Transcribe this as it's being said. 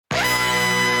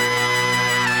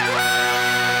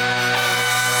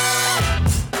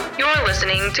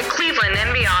listening to Cleveland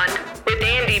and Beyond with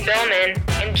Andy Billman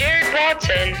and Jared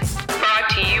Watson, brought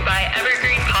to you by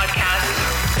Evergreen Podcasts.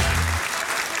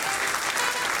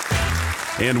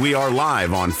 And we are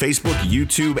live on Facebook,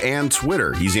 YouTube, and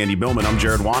Twitter. He's Andy Billman. I'm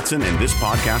Jared Watson, and this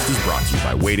podcast is brought to you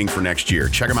by Waiting for Next Year.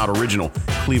 Check them out, original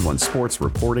Cleveland sports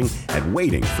reporting at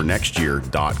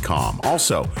waitingfornextyear.com.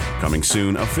 Also, coming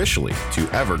soon officially to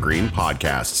Evergreen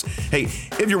Podcasts. Hey,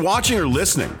 if you're watching or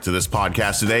listening to this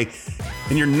podcast today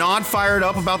and you're not fired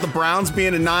up about the Browns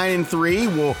being a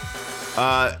 9-3, well,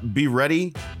 be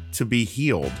ready to be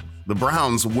healed. The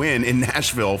Browns win in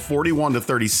Nashville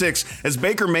 41-36 as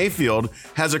Baker Mayfield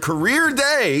has a career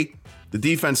day. The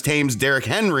defense tames Derrick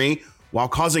Henry while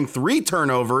causing 3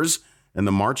 turnovers, and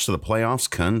the march to the playoffs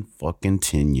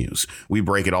continues. We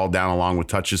break it all down along with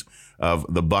touches of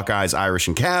the Buckeyes, Irish,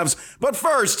 and Cavs. But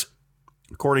first,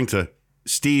 according to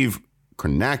Steve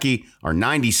Kornacki, our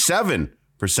 97%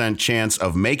 chance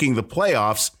of making the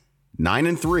playoffs,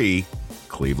 9-3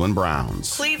 Cleveland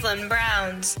Browns. Cleveland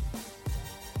Browns.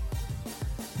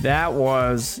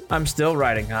 I'm still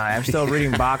riding high. I'm still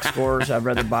reading box scores. I've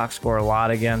read the box score a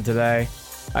lot again today.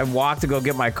 I walked to go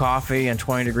get my coffee in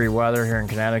 20-degree weather here in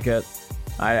Connecticut.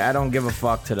 I don't give a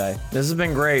fuck today. This has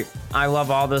been great. I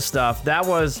love all this stuff. That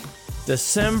was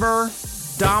December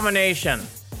domination,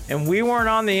 and we weren't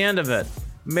on the end of it.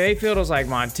 Mayfield was like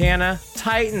Montana.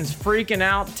 Titans freaking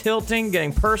out, tilting,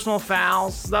 getting personal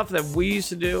fouls, stuff that we used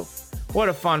to do. What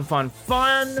a fun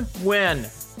win.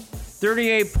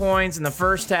 38 points in the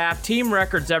first half. Team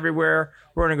records everywhere.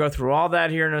 We're going to go through all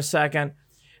that here in a second.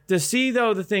 To see,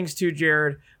 though, the things, too,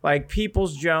 Jared, like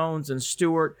Peoples-Jones and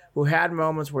Stewart, who had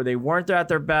moments where they weren't at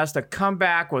their best, to come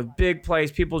back with big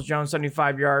plays. Peoples-Jones,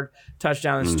 75-yard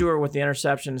touchdown, and Stewart with the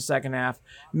interception in the second half.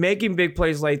 Making big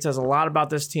plays late says a lot about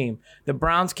this team. The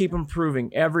Browns keep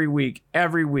improving every week,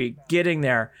 getting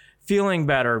there, feeling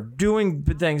better, doing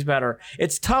things better.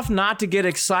 It's tough not to get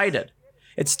excited.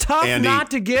 It's tough, Andy,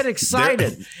 not to get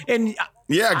excited. And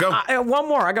yeah, go. I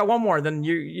got one more. Then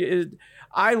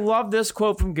I love this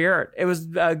quote from Garrett. It was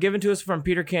given to us from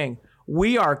Peter King.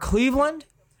 We are Cleveland,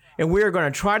 and we are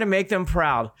going to try to make them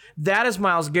proud. That is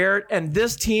Myles Garrett, and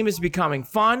this team is becoming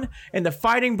fun. And the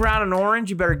Fighting Brown and Orange,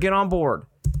 you better get on board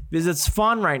because it's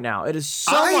fun right now. It is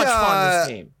so much fun, this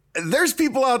team. There's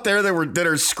people out there that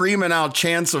are screaming out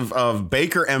chants of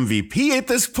Baker MVP at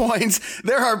this point.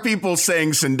 There are people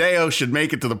saying Sendeo should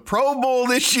make it to the Pro Bowl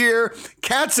this year.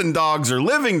 Cats and dogs are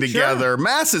living together. Sure.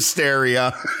 Mass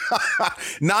hysteria.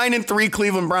 9-3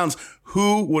 Cleveland Browns.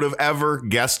 Who would have ever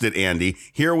guessed it, Andy?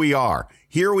 Here we are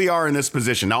in this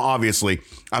position. Now, obviously,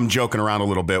 I'm joking around a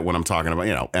little bit when I'm talking about,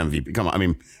 MVP. Come on. I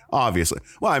mean, obviously.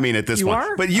 Well, I mean, at this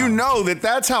point. But know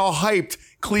that's how hyped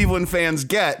Cleveland fans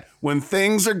get when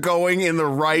things are going in the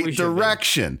right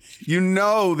direction.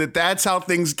 That's how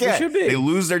things get. They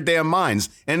lose their damn minds.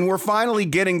 And we're finally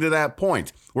getting to that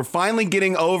point. We're finally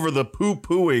getting over the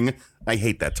poo-pooing. I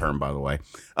hate that term, by the way.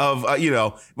 Of,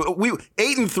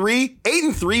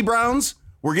 8-3 Browns,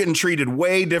 we're getting treated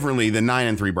way differently than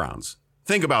 9-3 Browns.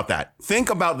 Think about that. Think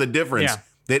about the difference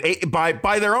that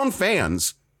by their own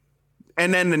fans.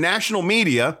 And then the national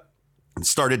media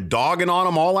started dogging on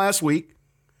them all last week.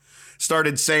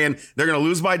 Started saying they're going to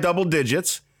lose by double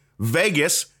digits.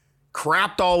 Vegas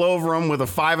crapped all over them with a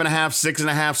 5.5,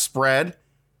 6.5 spread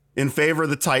in favor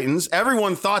of the Titans.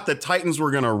 Everyone thought the Titans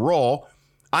were going to roll.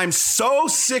 I'm so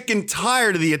sick and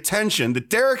tired of the attention that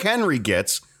Derrick Henry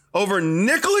gets over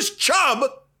Nicholas Chubb,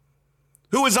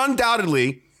 who is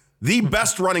undoubtedly the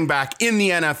best running back in the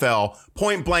NFL,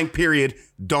 point blank period,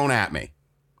 don't at me.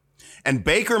 And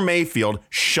Baker Mayfield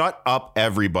shut up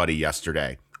everybody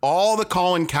yesterday. All the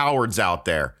Colin Cowards out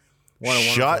there,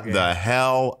 shut the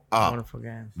hell up. Wonderful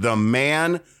game. The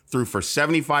man threw for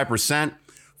 75%,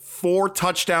 4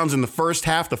 touchdowns in the first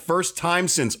half, the first time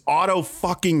since Otto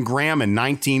fucking Graham in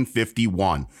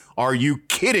 1951. Are you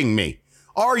kidding me?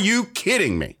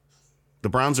 The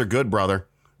Browns are good, brother.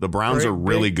 The Browns are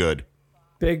really good.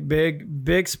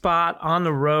 Big spot on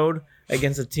the road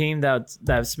against a team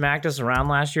that smacked us around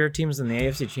last year. Teams in the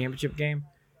AFC Championship game.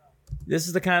 This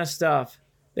is the kind of stuff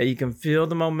that you can feel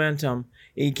the momentum.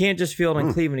 You can't just feel it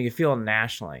in Cleveland. You can feel it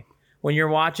nationally. When you're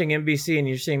watching NBC and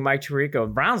you're seeing Mike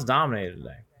Tirico, Browns dominated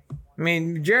today. I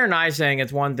mean, Jared and I saying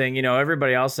it's one thing.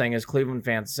 Everybody else saying as Cleveland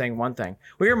fans saying one thing.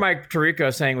 We hear Mike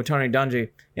Tirico saying with Tony Dungy,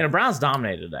 Browns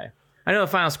dominated today. I know the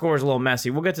final score is a little messy.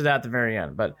 We'll get to that at the very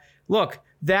end. But look,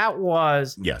 that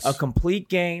was a complete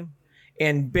game.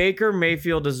 And Baker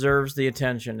Mayfield deserves the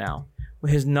attention now.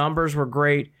 His numbers were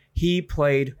great. He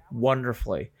played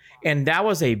wonderfully. And that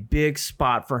was a big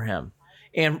spot for him.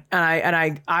 And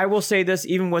I will say this,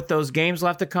 even with those games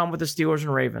left to come with the Steelers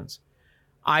and Ravens,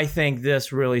 I think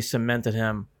this really cemented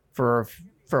him for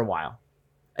a while.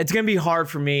 It's going to be hard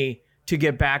for me to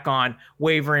get back on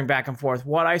wavering back and forth.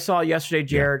 What I saw yesterday,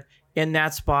 Jared, in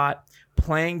that spot,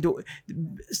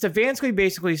 Stefanski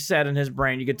basically said in his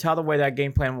brain, you could tell the way that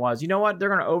game plan was, you know what? They're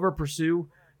going to over pursue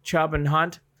Chubb and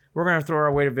Hunt. We're going to throw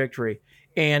our way to victory.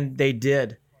 And they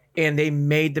did. And they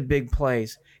made the big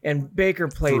plays. And Baker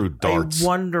played a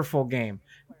wonderful game.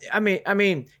 I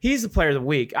mean, he's the player of the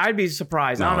week. I'd be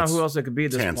surprised. I don't know who else it could be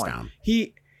at this point. Down.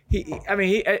 He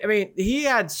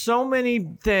had so many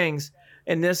things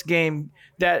in this game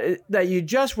that you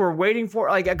just were waiting for,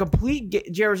 like a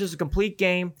complete. Jared's just a complete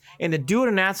game, and to do it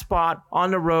in that spot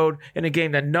on the road in a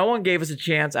game that no one gave us a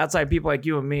chance outside people like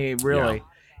you and me. Really,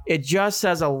 it just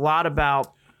says a lot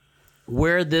about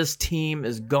where this team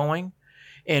is going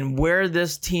and where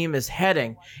this team is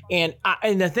heading. And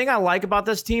the thing I like about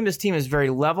this team is very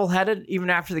level-headed. Even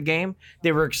after the game,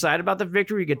 they were excited about the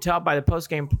victory. You could tell by the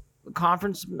post-game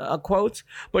conference quotes.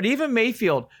 But even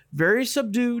Mayfield, very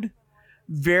subdued,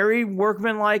 very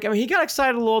workmanlike. I mean, he got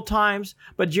excited a little times.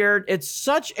 But, Jared, it's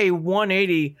such a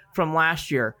 180 from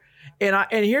last year.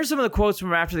 And here's some of the quotes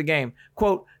from after the game.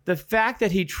 Quote, "The fact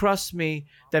that he trusts me,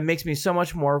 that makes me so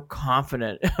much more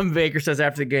confident," Baker says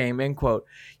after the game, end quote.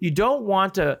 You don't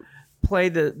want to play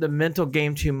the mental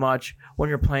game too much when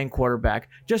you're playing quarterback.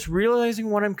 Just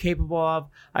realizing what I'm capable of.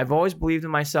 I've always believed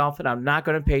in myself, and I'm not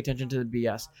going to pay attention to the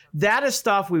BS. That is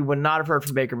stuff we would not have heard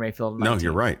from Baker Mayfield. No,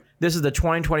 you're right. This is the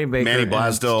 2020 Baker. Manny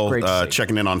Blasdell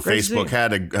checking in on Facebook.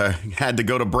 Had to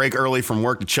go to break early from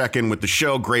work to check in with the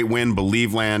show. Great win,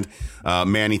 Believe Land.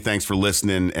 Manny, thanks for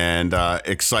listening and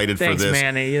excited for this. Thanks,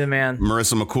 Manny. You're the man.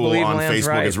 Marissa McCool Believe on Land's Facebook.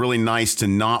 right. It's really nice to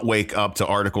not wake up to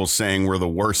articles saying we're the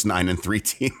worst 9-3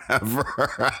 team ever.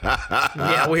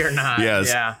 Yeah, we are not.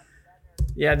 Yes.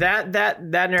 Yeah.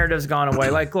 That narrative's gone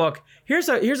away. Like, look, here's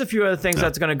a few other things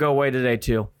that's going to go away today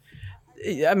too.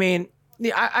 I mean,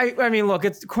 look,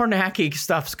 it's Kornacki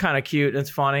stuff's kind of cute. It's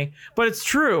funny, but it's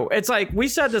true. It's like we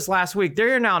said this last week.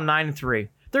 They're now 9-3.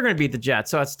 They're going to beat the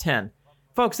Jets, so it's 10.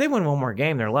 Folks, they win one more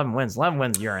game. They're 11 wins. 11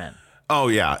 wins, you're in. Oh,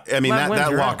 yeah. I mean,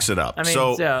 that locks it up. I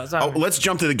mean, let's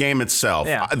jump to the game itself.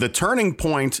 Yeah. The turning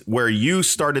point where you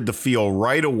started to feel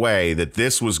right away that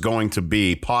this was going to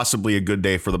be possibly a good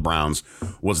day for the Browns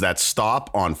was that stop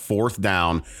on 4th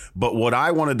down. But what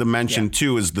I wanted to mention,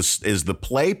 too, is the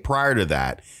play prior to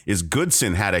that is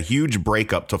Goodson had a huge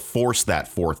breakup to force that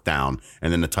 4th down,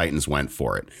 and then the Titans went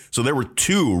for it. So there were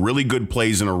 2 really good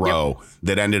plays in a row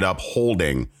that ended up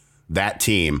holding that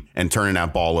team and turning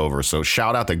that ball over. So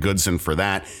shout out to Goodson for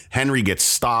that. Henry gets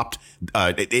stopped.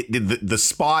 The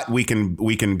spot, we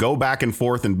can go back and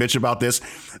forth and bitch about this.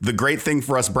 The great thing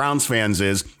for us Browns fans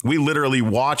is we literally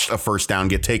watched a 1st down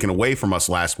get taken away from us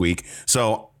last week.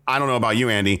 So I don't know about you,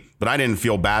 Andy, but I didn't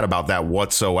feel bad about that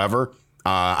whatsoever.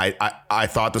 I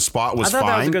thought the spot was fine.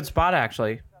 That was a good spot,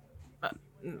 actually.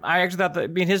 I actually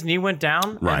thought his knee went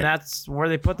down, right, and that's where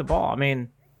they put the ball. I mean,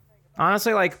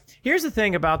 honestly, like, here's the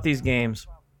thing about these games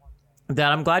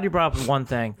that I'm glad you brought up one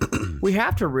thing. We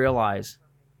have to realize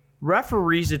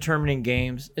referees determining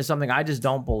games is something I just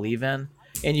don't believe in.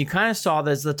 And you kind of saw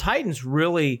this. The Titans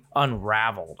really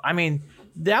unraveled. I mean,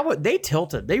 they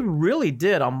tilted. They really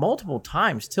did on multiple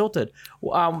times tilted.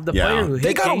 Player who hit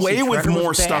they got away with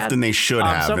more stuff stuff than they should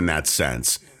have in that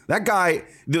sense. That guy,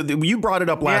 you brought it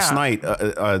up last night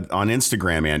on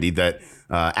Instagram, Andy, that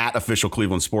at Official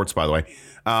Cleveland Sports, by the way,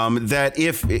 that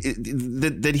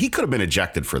that he could have been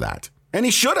ejected for that, and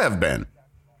he should have been.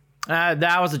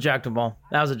 That was ejectable.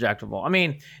 I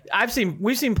mean,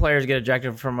 we've seen players get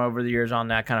ejected from over the years on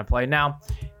that kind of play. Now,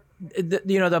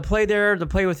 the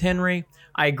play with Henry,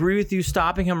 I agree with you.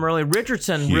 Stopping him early,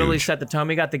 Richardson really set the tone.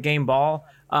 He got the game ball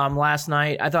last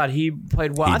night. I thought he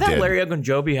played well. I thought Larry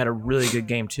Ogunjobi had a really good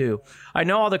game too. I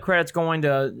know all the credit's going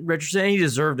to Richardson. He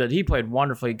deserved it. He played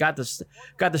wonderfully. Got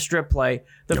the strip play.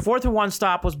 The 4th and 1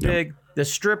 stop was big. The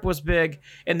strip was big.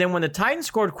 And then when the Titans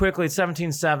scored quickly at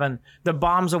 17-7, the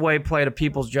bombs away play to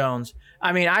Peoples-Jones.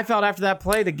 I mean, I felt after that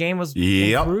play, the game was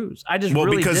in cruise. I just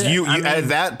really because did. At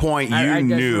that point, you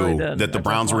knew that the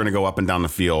Browns were going to go up and down the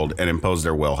field and impose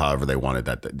their will however they wanted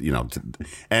that,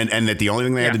 and that the only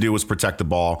thing they had to do was protect the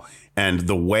ball. And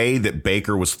the way that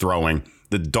Baker was throwing,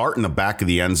 the dart in the back of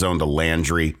the end zone to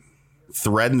Landry,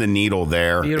 threading the needle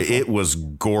there, it was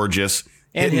gorgeous.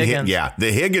 And Higgins.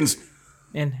 The Higgins.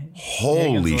 And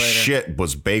holy shit,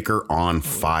 was Baker on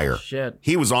fire. Shit.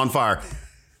 He was on fire.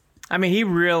 I mean, he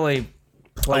really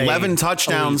played 11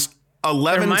 touchdowns,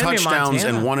 11 touchdowns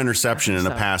and 1 interception in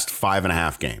the past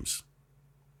 5.5 games.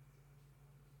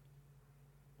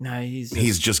 No,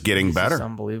 he's just getting better.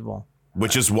 Unbelievable.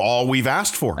 Which is all we've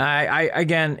asked for.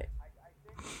 Again,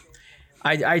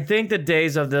 I think the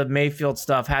days of the Mayfield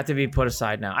stuff have to be put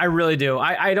aside now. I really do.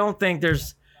 I don't think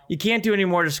you can't do any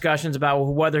more discussions about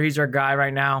whether he's our guy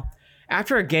right now.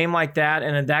 After a game like that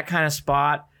and in that kind of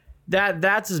spot,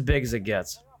 that's as big as it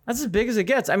gets. That's as big as it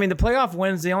gets. I mean, the playoff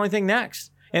win's the only thing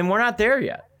next, and we're not there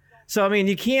yet. So, I mean,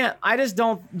 you can't – I just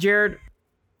don't – Jared,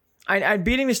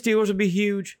 beating the Steelers would be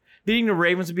huge. Beating the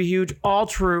Ravens would be huge. All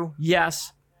true,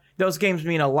 yes. Those games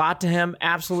mean a lot to him,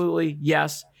 absolutely,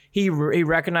 yes. He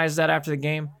recognized that after the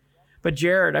game. But,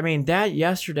 Jared, I mean, that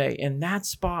yesterday in that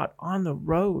spot on the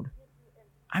road,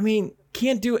 I mean,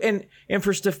 can't do it. And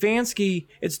for Stefanski,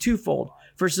 it's twofold.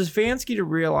 For Stefanski to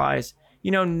realize,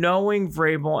 knowing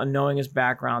Vrabel and knowing his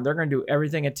background, they're going to do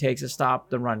everything it takes to stop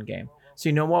the run game. So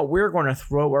you know what? We're going to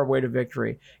throw our way to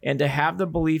victory. And to have the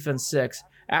belief in 6,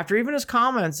 after even his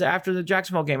comments after the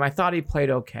Jacksonville game, I thought he played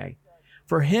okay.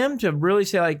 For him to really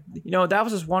say, that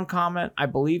was just one comment. I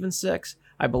believe in 6.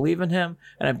 I believe in him,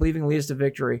 and I believe he can lead us to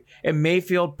victory. And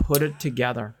Mayfield put it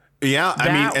together. Yeah,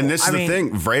 this is the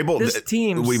thing. Vrabel, this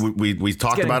team. We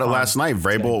talked about it last night.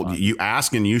 Vrabel, you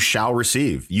ask and you shall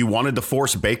receive. You wanted to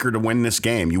force Baker to win this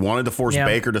game. You wanted to force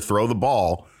Baker to throw the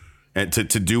ball and to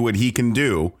do what he can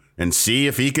do and see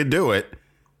if he could do it.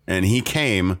 And he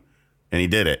came and he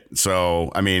did it.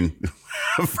 So, I mean,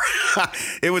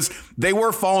 they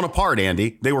were falling apart,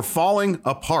 Andy. They were falling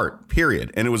apart,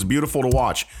 period. And it was beautiful to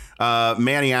watch.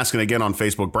 Manny asking again on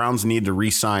Facebook, Browns need to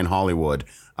re-sign Hollywood.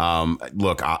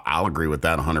 Look, I'll agree with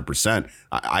that 100%.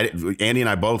 Andy and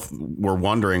I both were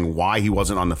wondering why he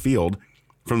wasn't on the field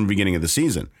from the beginning of the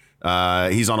season.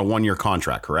 He's on a 1-year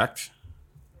contract, correct?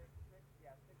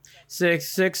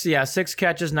 6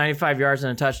 catches, 95 yards,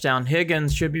 and a touchdown.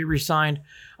 Higgins should be re-signed.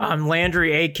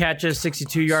 Landry, 8 catches,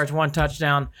 62 yards, 1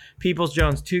 touchdown.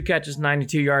 Peoples-Jones, 2 catches,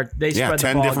 92 yards. They spread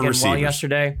the ball again well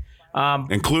yesterday.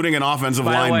 Including an offensive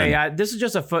lineman. By the way, this is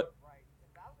just a foot.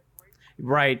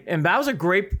 Right. And that was a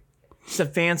great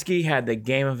Stefanski had the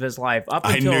game of his life up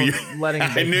until letting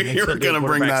I knew you were going to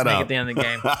bring that up at the end of the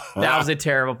game. That was a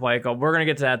terrible play call. We're going to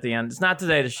get to that at the end. It's not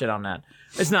today to shit on that.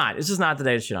 It's not. It's just not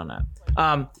today to shit on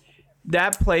that.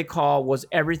 That play call was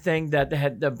everything that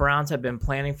the Browns had been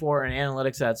planning for, and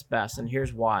analytics at its best. And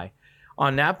here's why.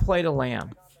 On that play to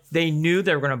Lamb, they knew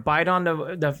they were going to bite on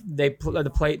the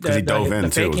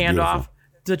fake handoff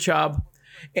to Chubb.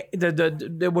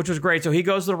 Which was great. So he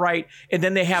goes to the right, and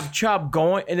then they have Chubb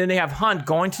going, and then they have Hunt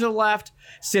going to the left,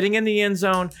 sitting in the end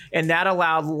zone, and that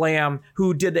allowed Lamb,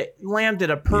 Lamb did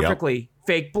it perfectly.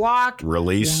 Fake block,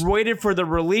 release, waited for the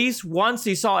release. Once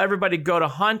he saw everybody go to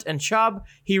Hunt and Chubb,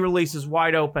 he releases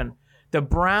wide open. The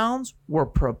Browns were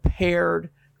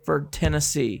prepared for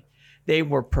Tennessee. They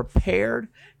were prepared.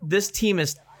 This team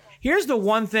is. Here's the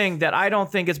one thing that I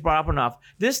don't think is brought up enough.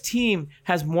 This team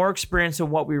has more experience than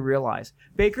what we realize.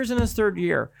 Baker's in his 3rd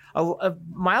year.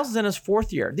 Miles is in his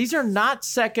 4th year. These are not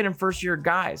 2nd and 1st year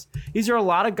guys. These are a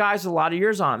lot of guys with a lot of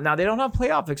years on them. Now, they don't have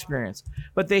playoff experience,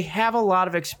 but they have a lot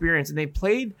of experience, and they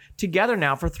played together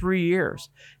now for 3 years.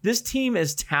 This team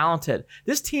is talented.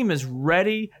 This team is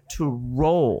ready to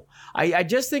roll. I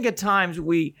just think at times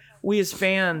we as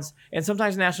fans and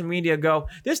sometimes national media go,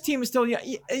 this team is still young.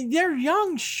 They're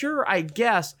young, sure, I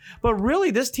guess. But really,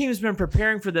 this team has been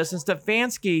preparing for this. And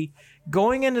Stefanski,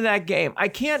 going into that game, I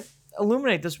can't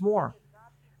illuminate this more.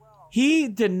 He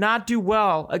did not do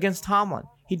well against Tomlin.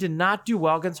 He did not do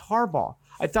well against Harbaugh.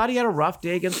 I thought he had a rough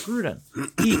day against Gruden.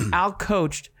 He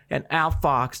outcoached and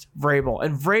outfoxed Vrabel.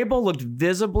 And Vrabel looked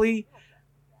visibly,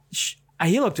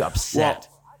 he looked upset.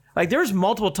 Like, there's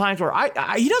multiple times where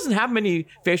he doesn't have many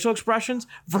facial expressions.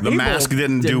 Vrabel the mask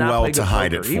didn't do well to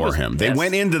hide it for him. They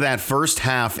went into that first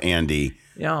half, Andy,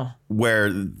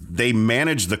 where they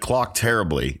managed the clock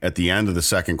terribly at the end of the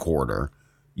second quarter.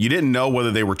 You didn't know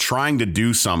whether they were trying to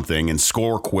do something and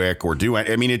score quick or do it.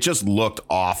 I mean, it just looked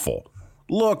awful.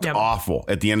 Awful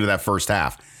at the end of that first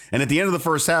half. And at the end of the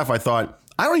first half, I thought,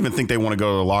 I don't even think they want to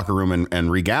go to the locker room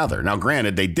and regather. Now,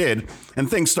 granted, they did, and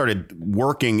things started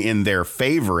working in their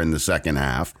favor in the second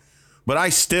half. But I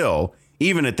still,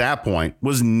 even at that point,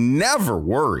 was never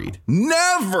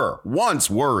once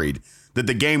worried that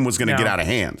the game was going to get out of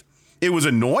hand. It was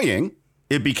annoying.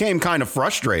 It became kind of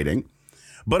frustrating.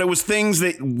 But it was things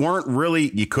that weren't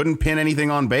really, you couldn't pin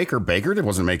anything on Baker. Baker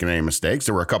wasn't making any mistakes.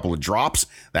 There were a couple of drops.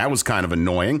 That was kind of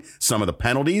annoying. Some of the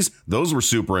penalties, those were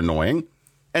super annoying.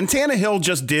 And Tannehill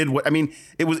just did what, I mean,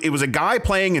 it was a guy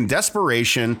playing in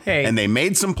desperation, and they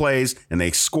made some plays, and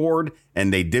they scored,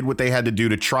 and they did what they had to do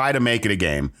to try to make it a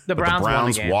game. The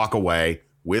Browns walk away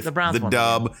with the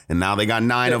dub, and now they got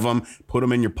 9 of them. Put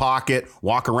them in your pocket,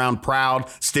 walk around proud,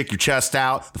 stick your chest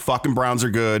out. The fucking Browns are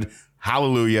good.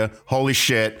 Hallelujah. Holy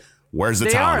shit. Where's the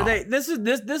Tylenol? This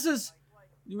is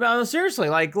No, seriously,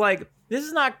 like this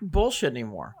is not bullshit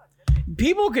anymore.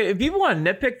 If people want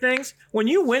to nitpick things, when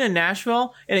you win in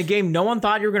Nashville in a game no one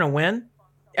thought you were going to win,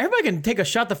 everybody can take a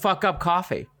shut the fuck up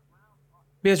coffee.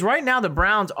 Because right now the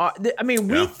Browns are, I mean,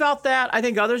 we felt that. I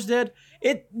think others did.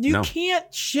 You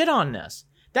can't shit on this.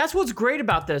 That's what's great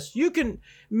about this.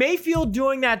 Mayfield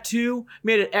doing that too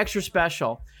made it extra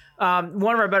special. One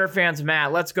of our better fans,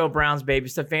 Matt, let's go Browns, baby.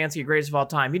 Stefanski, greatest of all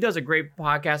time. He does a great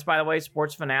podcast, by the way,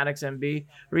 Sports Fanatics MB.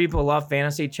 People love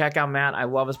fantasy. Check out Matt. I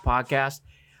love his podcast.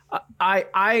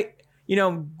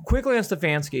 Quickly on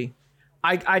Stefanski,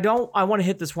 I want to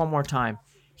hit this one more time.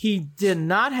 He did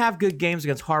not have good games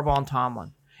against Harbaugh and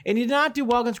Tomlin, and he did not do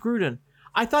well against Gruden.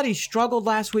 I thought he struggled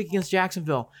last week against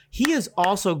Jacksonville. He is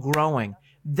also growing.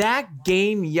 That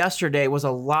game yesterday was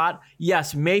a lot.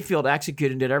 Yes, Mayfield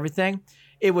executed and did everything.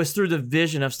 It was through the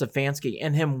vision of Stefanski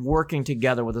and him working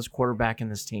together with his quarterback and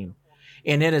this team.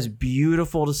 And it is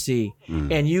beautiful to see.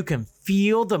 And you can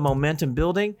feel the momentum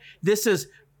building. This is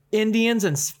Indians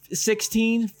and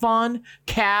 16 fun,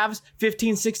 Cavs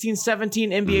 15, 16,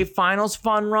 17 NBA Finals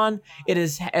fun run. It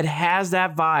has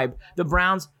that vibe. The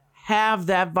Browns have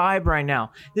that vibe right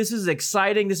now. This is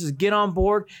exciting. This is get on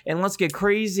board and let's get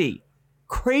crazy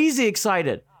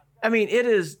excited. I mean, it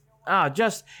is and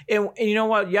you know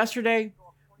what? Yesterday,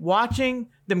 watching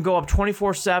them go up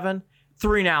 24-7,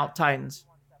 3-and-out Titans.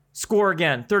 Score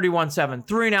again, 31-7,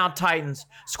 3-and-out Titans.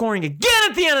 Scoring again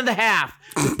at the end of the half.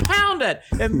 Pound it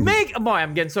and boy,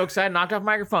 I'm getting so excited, knocked off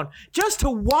microphone. Just to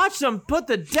watch them put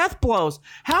the death blows.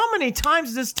 How many times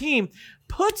does this team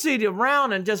puts it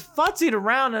around and just futz it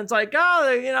around and it's like,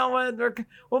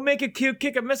 we'll make it cute,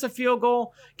 kick it, miss a field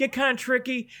goal, get kind of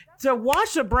tricky. To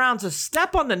watch the Browns to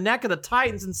step on the neck of the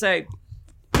Titans and say,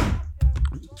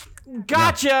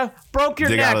 gotcha, broke your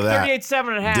neck,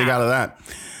 38-7.5. Dig out of that.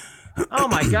 Oh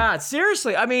my God,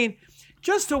 seriously. I mean,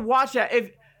 just to watch that,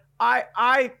 if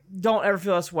I don't ever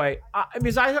feel this way.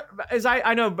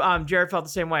 I know Jared felt the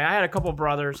same way. I had a couple of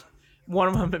brothers. One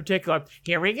of them in particular,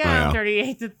 here we go,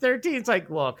 38-13. It's like,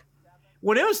 look,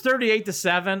 when it was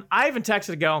 38-7, I even texted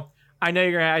to go, I know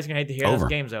you guys are going to hate to hear this,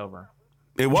 game's over.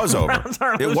 It was over.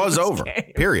 It was over,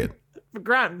 period.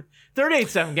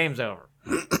 38-7, game's over.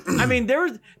 I mean, there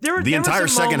were the entire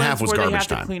second half was garbage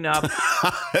time. Clean up.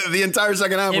 The entire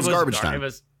second half was garbage time.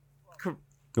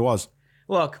 It was.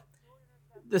 Look,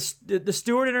 the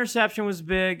Stewart interception was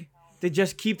big. They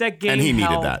just keep that game and he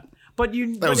held. needed that.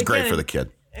 That was great for the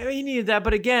kid. He needed that,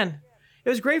 but again, it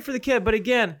was great for the kid. But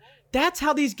again, that's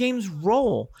how these games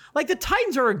roll. Like the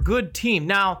Titans are a good team.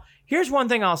 Now, here's one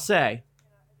thing I'll say,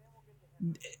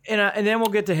 and then we'll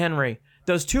get to Henry.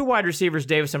 Those two wide receivers,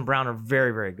 Davis and Brown, are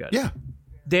very, very good. Yeah,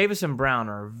 Davis and Brown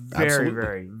are very,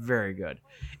 very, very good,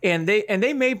 and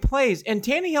they made plays. And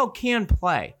Tannehill can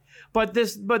play, but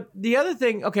the other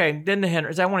thing, okay, then the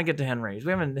Henrys. I want to get to Henrys.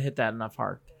 We haven't hit that enough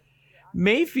hard.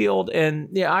 Mayfield,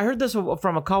 and I heard this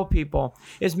from a couple people.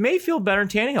 Is Mayfield better than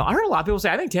Tannehill? I heard a lot of people say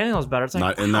I think Tannehill is better. It's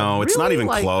like it's not even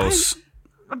close.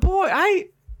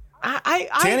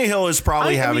 Tannehill is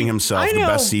probably having himself the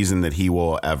best season that he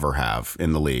will ever have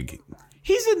in the league.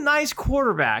 He's a nice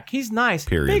quarterback. He's nice.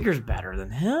 Period. Baker's better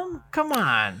than him. Come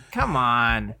on.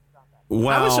 Well,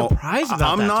 I was surprised about that.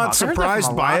 I'm not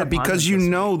surprised by it because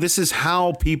this is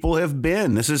how people have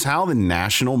been. This is how the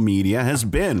national media has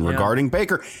been regarding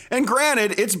Baker. And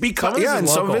granted, it's because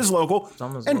some of it is local.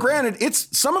 Granted,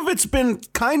 some of it's been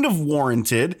kind of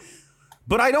warranted.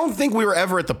 But I don't think we were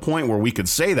ever at the point where we could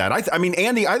say that. I mean,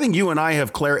 Andy, I think you and I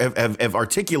have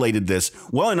articulated this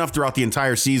well enough throughout the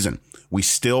entire season. We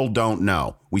still don't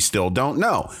know.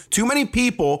 Too many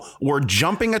people were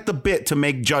jumping at the bit to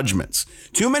make judgments.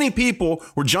 Too many people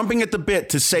were jumping at the bit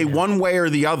to say one way or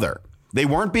the other. They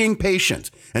weren't being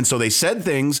patient. And so they said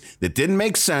things that didn't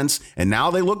make sense. And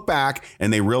now they look back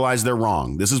and they realize they're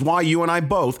wrong. This is why you and I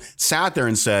both sat there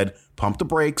and said, pump the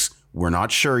brakes. We're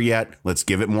not sure yet. Let's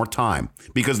give it more time,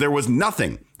 because there was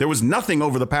nothing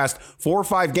over the past 4 or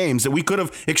 5 games that we could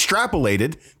have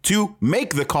extrapolated to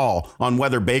make the call on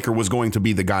whether Baker was going to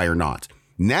be the guy or not.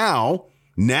 Now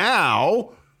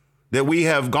that we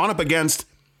have gone up against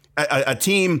a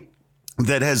team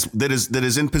that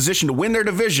is in position to win their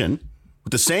division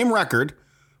with the same record,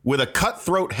 with a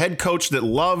cutthroat head coach that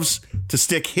loves to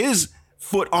stick his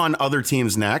foot on other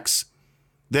teams' necks,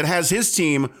 that has his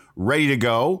team ready to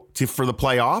go for the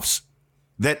playoffs,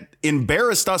 that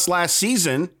embarrassed us last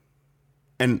season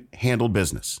and handled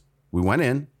business. We went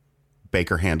in,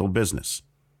 Baker handled business.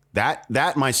 That's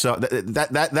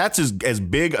as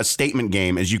big a statement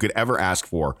game as you could ever ask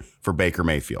for Baker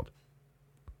Mayfield.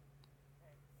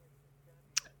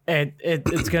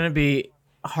 It's going to be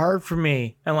hard for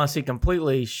me unless he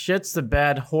completely shits the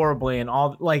bed horribly and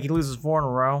all like he loses 4 in a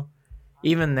row.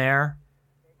 Even there,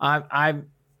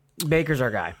 Baker's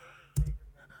our guy.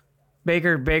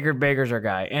 Baker's our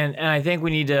guy, and I think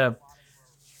we need to.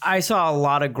 I saw a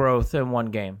lot of growth in one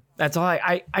game. That's all.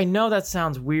 I know that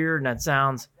sounds weird and that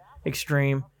sounds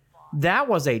extreme. That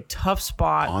was a tough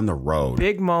spot on the road,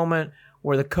 big moment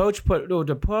where the coach put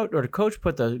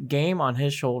the game on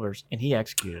his shoulders and he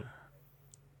executed.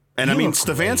 And I mean,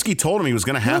 Stefanski told him he was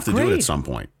going to have to do it at some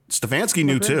point. Stefanski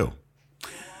knew too,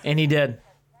 and he did.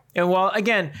 And well,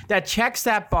 again, that checks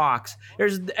that box.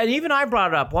 And even I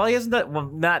brought it up. Well, he isn't that. Well,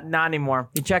 not anymore.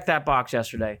 He checked that box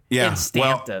yesterday. Yeah, and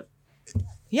stamped it.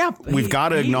 Yeah, we've got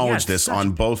to acknowledge this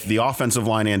on both the offensive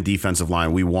line and defensive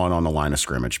line. We won on the line of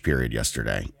scrimmage period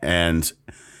yesterday, and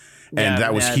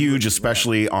that was huge,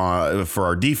 especially for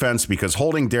our defense, because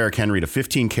holding Derrick Henry to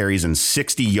 15 carries and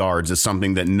 60 yards is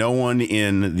something that no one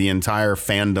in the entire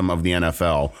fandom of the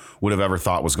NFL would have ever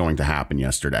thought was going to happen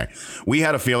yesterday. We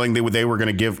had a feeling they were going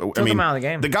to give. Took him out of the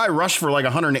game. The guy rushed for like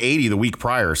 180 the week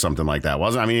prior or something like that,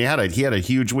 wasn't? I mean, he had a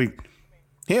huge week.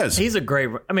 He's a great.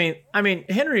 I mean,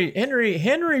 Henry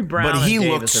Brown. But he and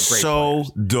looked so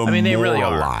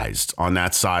demoralized on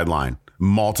that sideline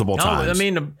multiple times. I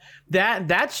mean,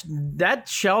 that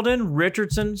Sheldon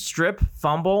Richardson strip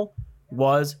fumble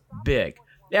was big.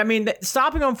 I mean,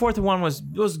 stopping on 4th and 1 was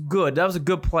good. That was a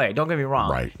good play. Don't get me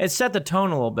wrong. Right. It set the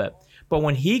tone a little bit. But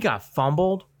when he got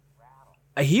fumbled,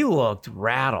 he looked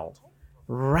rattled.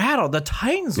 The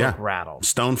Titans looked rattled.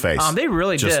 Stone face. They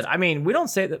really did. I mean, we don't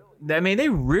say that. I mean, they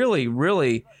really,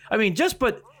 really. I mean, just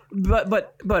but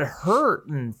hurt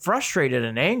and frustrated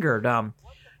and angered.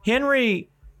 Henry,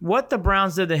 what the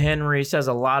Browns did to Henry says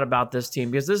a lot about this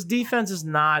team because this defense is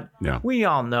not. Yeah. We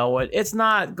all know it. It's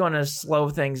not going to slow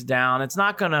things down. It's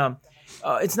not going to.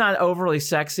 It's not overly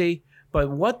sexy. But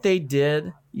what they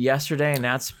did yesterday in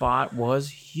that spot was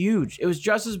huge. It was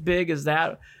just as big as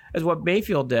what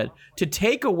Mayfield did. To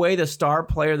take away the star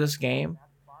player of this game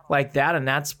like that in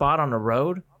that spot on the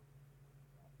road,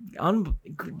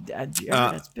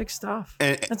 that's big stuff.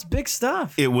 That's big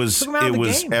stuff. It was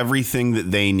everything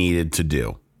that they needed to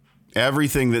do.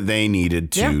 Everything that they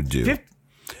needed to do.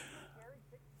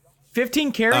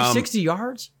 15 carries, 60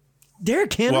 yards?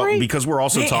 Derrick Henry? Well, because we're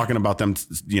also talking about them,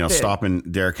 stopping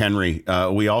Derrick Henry.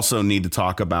 We also need to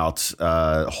talk about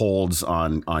holds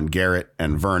on Garrett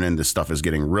and Vernon. This stuff is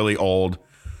getting really old.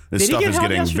 This stuff is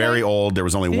getting very old. There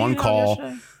was only one call,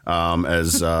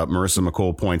 as Marissa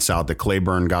McCool points out, that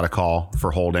Claiborne got a call for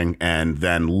holding, and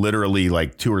then literally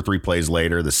like 2 or 3 plays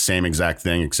later, the same exact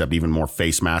thing, except even more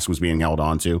face mask was being held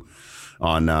onto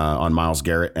on Myles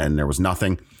Garrett, and there was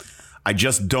nothing. I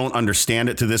just don't understand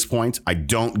it to this point. I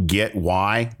don't get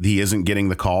why he isn't getting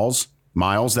the calls.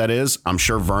 Myles, that is. I'm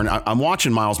sure Vernon. I'm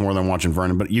watching Myles more than I'm watching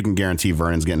Vernon, but you can guarantee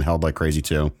Vernon's getting held like crazy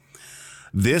too.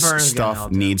 This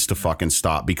stuff needs to fucking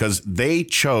stop because they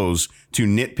chose to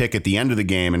nitpick at the end of the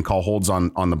game and call holds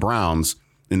on the Browns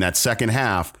in that second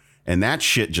half. And that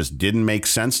shit just didn't make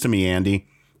sense to me, Andy.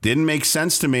 Didn't make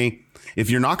sense to me.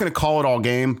 If you're not going to call it all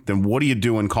game, then what are you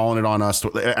doing calling it on us?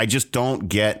 I just don't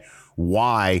get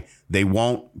why they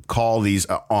won't call these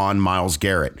on Myles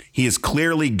Garrett. He is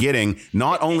clearly getting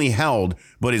not only held,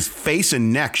 but his face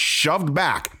and neck shoved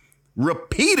back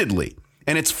repeatedly.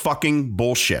 And it's fucking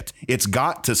bullshit. It's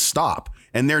got to stop.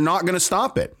 And they're not going to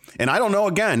stop it. And I don't know,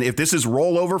 again, if this is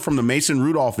rollover from the Mason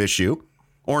Rudolph issue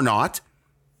or not,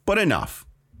 but enough.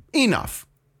 He was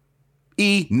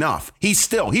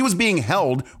being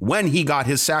held when he got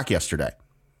his sack yesterday.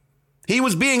 He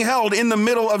was being held in the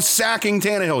middle of sacking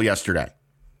Tannehill yesterday.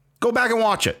 Go back and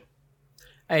watch it.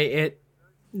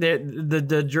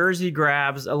 The jersey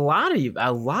grabs, a lot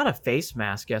of face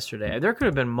mask yesterday. There could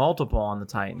have been multiple on the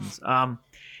Titans.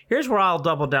 Here's where I'll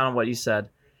double down on what you said.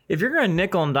 If you're going to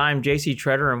nickel and dime J.C.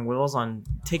 Treader and Wills on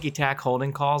ticky-tack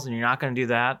holding calls and you're not going to do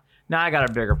that, now I got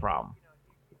a bigger problem.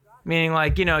 Meaning,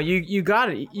 like, you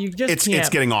got it. You just can't. It's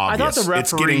getting obvious. I thought the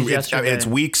referees yesterday. It's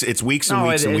weeks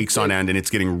and weeks on end, and it's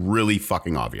getting really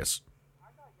fucking obvious.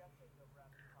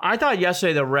 I thought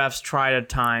yesterday the refs tried at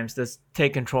times to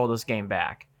take control of this game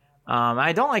back.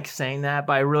 I don't like saying that,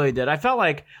 but I really did. I felt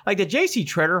like the J.C.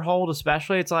 Treader hold,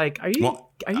 especially. It's like, are you?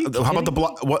 How about the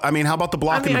block? How about the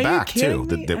block in the back too?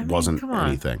 That wasn't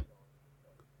anything.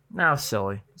 No,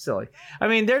 silly. I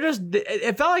mean,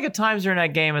 it felt like at times during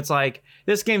that game, it's like,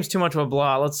 this game's too much of a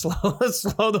blowout. Let's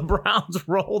slow the Browns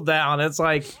roll down. It's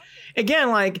like, again,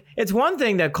 like, it's one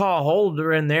thing to call a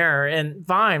holder in there and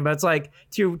fine, but it's like,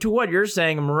 to what you're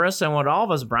saying, Marissa, and what all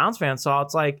of us Browns fans saw,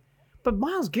 it's like, but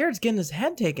Myles Garrett's getting his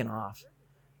head taken off.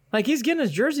 Like, he's getting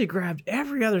his jersey grabbed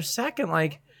every other second.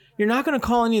 Like, You're not going to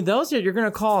call any of those yet. You're going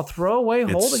to call a throwaway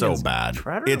hold. It's so bad.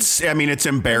 It's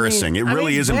embarrassing. It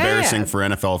really is embarrassing for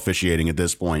NFL officiating at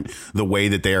this point, the way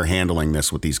that they are handling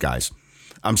this with these guys.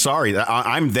 I'm sorry.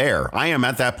 I'm there. I am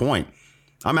at that point.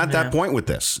 I'm at that point with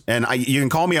this. And you can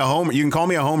call me a homer. You can call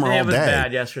me a homer all day. It was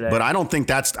bad yesterday. But I don't think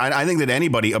I think that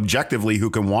anybody objectively who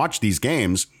can watch these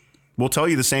games will tell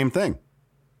you the same thing.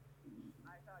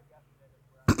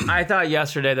 I thought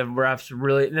yesterday the refs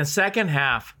really, in the second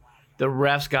half, the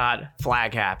refs got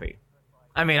flag happy.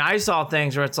 I mean, I saw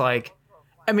things where it's like,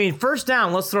 first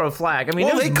down, let's throw a flag.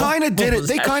 Well, they kind of did it.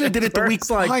 They kind of did it the week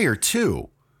prior too.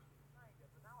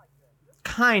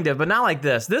 Kind of, but not like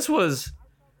this. This was,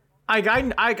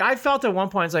 I felt at one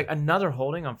point it's like another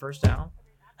holding on first down.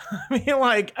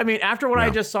 After what I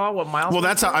just saw, what Miles. Well,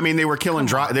 that's how. They were killing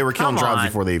drives. They were killing drives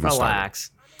before they even started.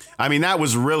 That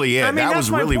was really it. That was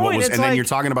really what was. And then you're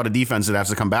talking about a defense that has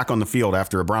to come back on the field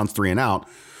after a Browns 3-and-out.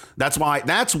 That's why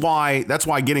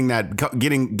getting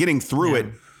through it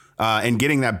and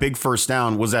getting that big first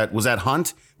down was that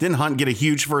Hunt. Didn't Hunt get a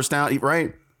huge first down?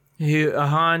 Right.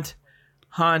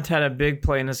 Hunt had a big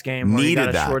play in this game where he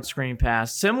got a short screen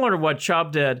pass, similar to what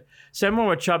Chubb did. Similar to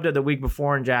what Chubb did the week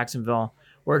before in Jacksonville,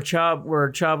 where Chubb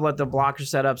let the blocker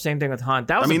set up. Same thing with Hunt.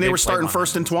 That was. They were starting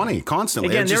 1st and 20 constantly.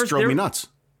 Again, it just drove me nuts.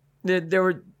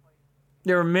 There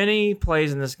were many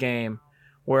plays in this game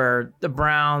where the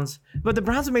Browns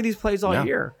have made these plays all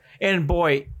year. And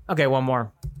boy, okay, one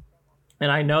more. And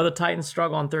I know the Titans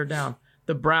struggle on third down.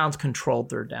 The Browns controlled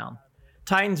third down.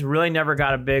 Titans really never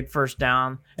got a big first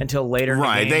down until later.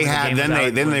 Right, they had.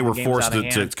 Then they were forced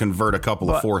to convert a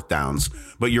couple of fourth downs.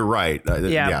 But you're right.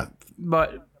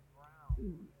 But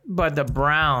the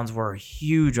Browns were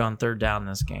huge on third down in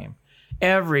this game.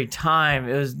 Every time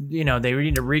it was, they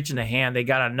need to reach in the hand. They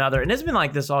got another, and it's been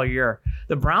like this all year.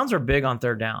 The Browns are big on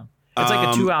third down. It's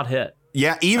like a 2-out hit.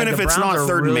 Yeah, even if it's not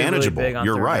third and manageable,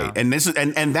 you're right. And this is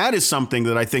and that is something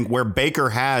that I think where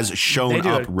Baker has shown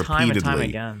up repeatedly. Time and time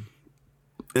again.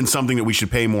 And something that we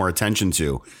should pay more attention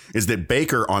to is that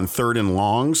Baker on third and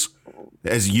longs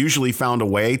has usually found a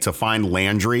way to find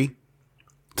Landry,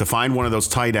 to find one of those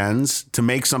tight ends, to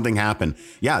make something happen.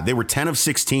 Yeah, they were 10 of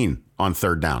 16 on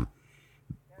third down.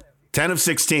 10 of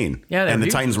 16. Yeah, and the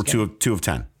Titans were 2 of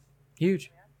 10. Huge.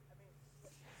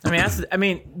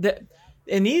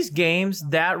 In these games,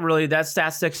 that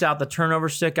stat sticks out. The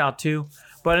turnovers stick out too.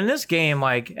 But in this game,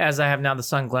 as I have now the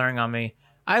sun glaring on me,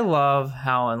 I love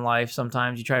how in life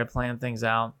sometimes you try to plan things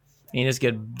out and you just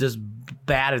get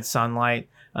bad at sunlight.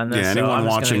 Anyone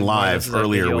watching live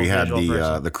earlier, we had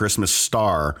the Christmas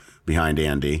star behind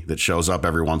Andy that shows up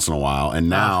every once in a while, and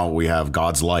now we have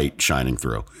God's light shining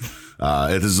through.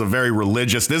 This is a very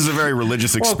religious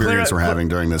experience we're having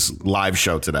during this live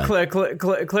show today.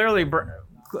 Clearly,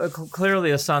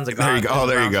 the sons of God. There you go.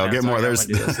 There you go. Get more.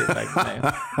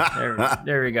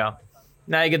 There we go.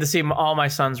 Now you get to see all my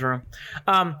son's room.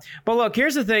 But look,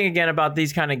 here's the thing again about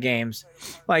these kind of games.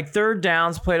 Third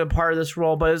downs played a part of this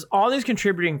role, but it's all these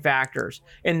contributing factors.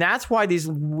 And that's why these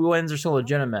wins are so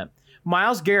legitimate.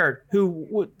 Myles Garrett,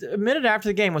 who a minute after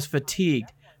the game was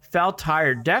fatigued, felt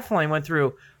tired, definitely went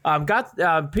through.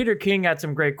 Peter King had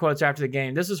some great quotes after the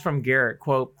game. This is from Garrett,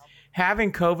 quote,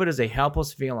 "Having COVID is a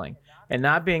helpless feeling and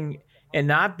not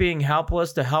being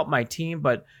helpless to help my team,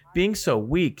 but being so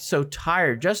weak, so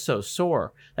tired, just so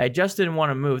sore that I just didn't want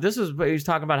to move." This is what he was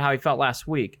talking about, how he felt last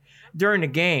week. During the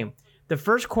game, the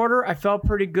first quarter, I felt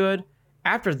pretty good.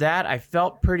 After that, I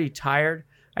felt pretty tired.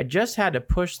 I just had to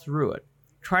push through it,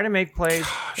 try to make plays,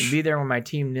 and be there when my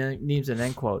team needs an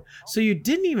end quote. So you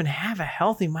didn't even have a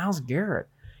healthy Myles Garrett,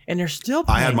 and they're still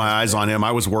playing. I had my eyes on him.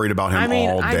 I was worried about him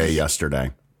all day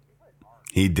yesterday.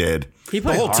 He did. The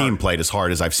whole team played as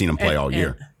hard as I've seen him play all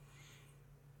year.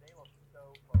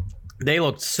 They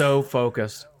looked so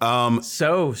focused.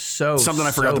 Something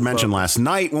I forgot to mention last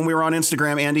night when we were on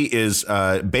Instagram, Andy, is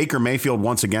Baker Mayfield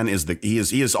once again he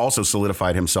has also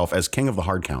solidified himself as king of the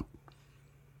hard count.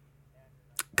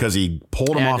 Because he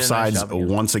pulled him off sides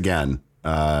once again,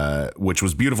 which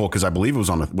was beautiful because I believe it was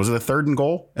was it a 3rd and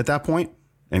goal at that point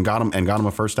and got him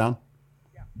a first down?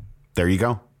 There you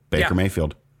go. Baker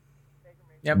Mayfield.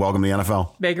 Yep. Welcome to the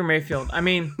NFL. Baker Mayfield.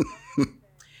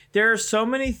 There are so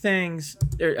many things.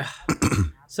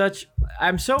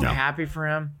 I'm so happy for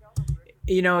him.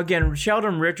 Again,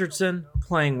 Sheldon Richardson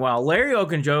playing well. Larry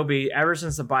Ogunjobi, ever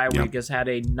since the bye week, has had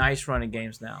a nice run of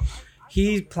games now.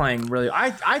 He's playing really.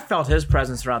 I felt his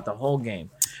presence throughout the whole game.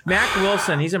 Mac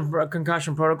Wilson, he's in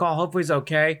concussion protocol. Hopefully he's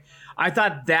okay. I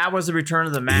thought that was the return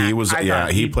of the Mac.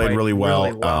 He played really well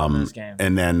in this game.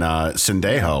 And then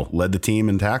Sendejo led the team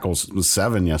in tackles. It was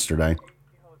 7 yesterday.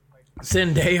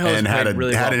 Sendejo and had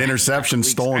an interception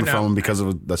stolen from him because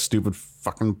of the stupid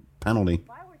fucking penalty.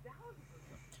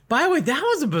 By the way, that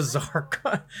was a bizarre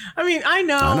cut. I mean, I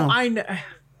know.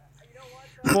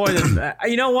 Boy,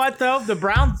 you know what though? The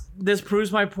Browns. This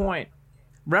proves my point.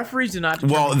 Referees do not.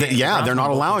 Well, they're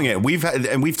not allowing it. We've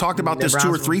talked about this 2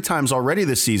 or 3 times already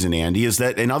this season, Andy. Is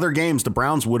that in other games the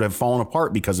Browns would have fallen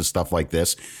apart because of stuff like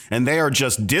this, and they are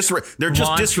just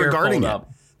disregarding it.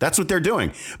 That's what they're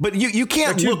doing. But you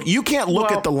can't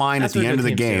look at the line at the end of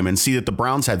the game and see that the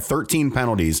Browns had 13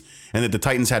 penalties and that the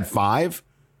Titans had 5.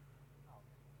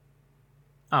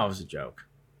 Oh, it was a joke.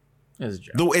 It was a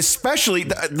joke. Especially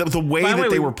the way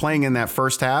that they were playing in that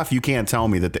first half. You can't tell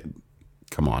me that.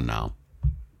 Come on now.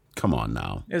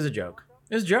 It was a joke.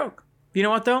 It was a joke. You know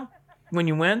what though? When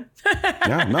you win,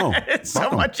 it's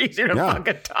so much easier to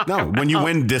fucking talk. No, when you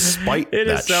win, despite it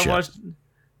that is so shit. much.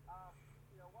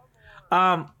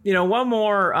 One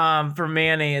more for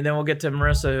Manny, and then we'll get to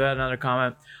Marissa, who had another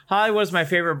comment. Hollywood's my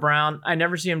favorite Brown. I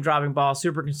never see him dropping balls.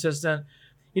 Super consistent.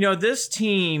 This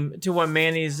team, to what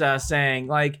Manny's saying,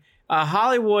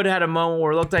 Hollywood had a moment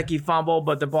where it looked like he fumbled,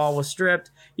 but the ball was stripped.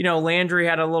 Landry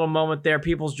had a little moment there.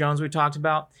 Peoples-Jones we talked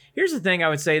about. Here's the thing I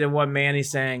would say to what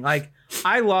Manny's saying.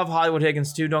 I love Hollywood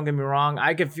Higgins too, don't get me wrong.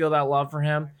 I could feel that love for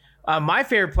him. My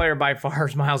favorite player by far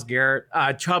is Myles Garrett.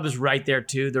 Chubb is right there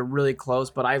too. They're really close,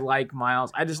 but I like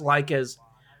Myles. I just like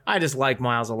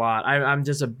Myles a lot. I'm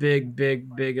just a big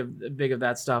of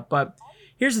that stuff. But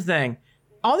here's the thing.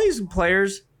 All these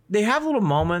players, they have little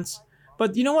moments.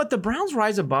 But you know what? The Browns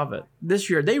rise above it this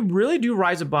year. They really do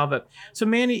rise above it. So,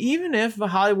 Manny, even if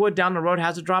Hollywood down the road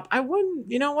has a drop, I wouldn't,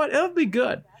 you know what? It'll be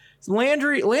good.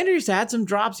 Landry's had some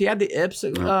drops. He had the Ips,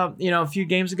 a few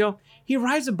games ago. He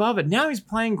rises above it. Now he's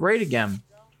playing great again.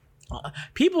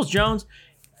 Peoples-Jones,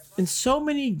 in so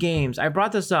many games, I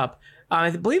brought this up. I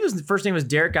believe his first name was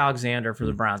Derek Alexander for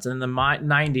the Browns. And in the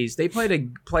 90s, they played a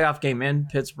playoff game in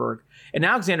Pittsburgh, and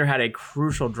Alexander had a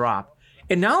crucial drop.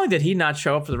 And not only did he not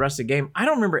show up for the rest of the game, I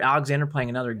don't remember Alexander playing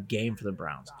another game for the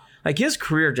Browns. His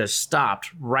career just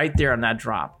stopped right there on that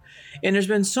drop. And there's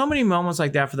been so many moments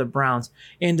like that for the Browns.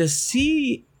 And to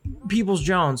see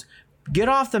Peoples-Jones get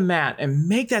off the mat and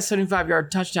make that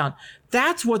 75-yard touchdown,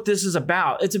 that's what this is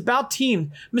about. It's about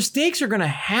team. Mistakes are going to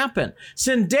happen.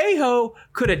 Sendejo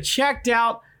could have checked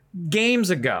out games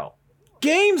ago.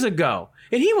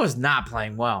 And he was not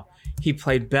playing well. He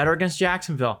played better against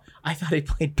Jacksonville. I thought he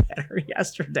played better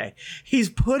yesterday. He's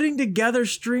putting together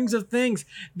strings of things.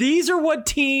 These are what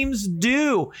teams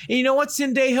do. And you know what?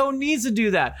 Sendejo needs to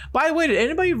do that. By the way, did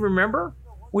anybody remember?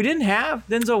 We didn't have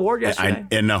Denzel Ward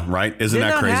yesterday. No, right? Isn't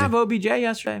that crazy? Did not have OBJ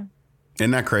yesterday.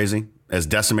 Isn't that crazy? As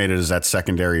decimated as that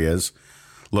secondary is.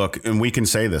 Look, and we can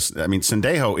say this. I mean,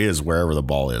 Sendejo is wherever the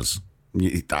ball is.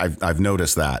 I've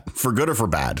noticed that, for good or for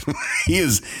bad. he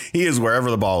is wherever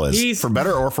the ball is, for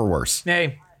better or for worse.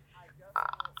 Hey,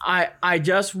 I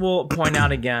just will point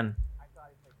out again.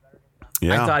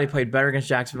 Yeah. I thought he played better against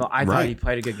Jacksonville. I thought he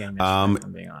played a good game yesterday,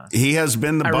 I'm being honest. He has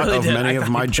been the butt of many of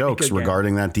my jokes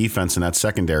regarding that defense and that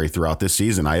secondary throughout this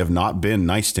season. I have not been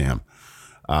nice to him.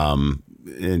 And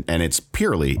it's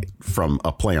purely from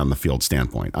a play on the field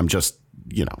standpoint. I'm just,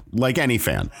 like any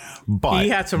fan. But, he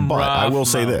had some I will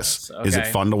say this. Okay. Is it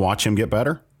fun to watch him get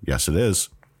better? Yes, it is.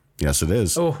 Yes, it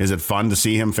is. Ooh. Is it fun to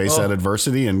see him face that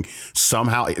adversity and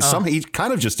somehow he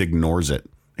kind of just ignores it?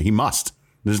 He must.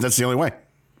 That's the only way.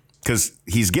 Because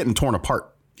he's getting torn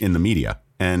apart in the media.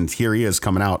 And here he is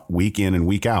coming out week in and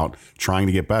week out trying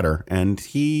to get better. And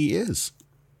he is.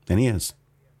 And he is.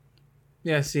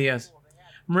 Yes, he is.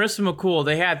 Marissa McCool,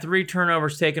 they had 3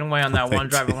 turnovers taken away on that one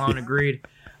drive alone. Agreed.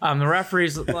 The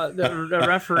referees,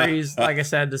 like I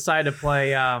said, decided to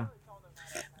play.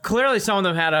 Clearly, some of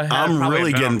them had a. I'm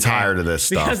really getting tired of this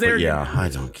stuff. But I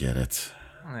don't get it.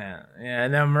 Yeah.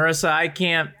 No, Marissa, I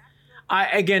can't.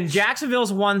 Again,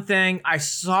 Jacksonville's one thing. I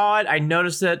saw it. I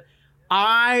noticed it.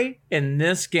 In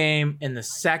this game, in the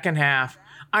second half,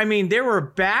 I mean,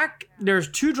 there's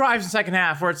 2 drives in the second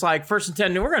half where it's like 1st and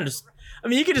 10. We're going to just. I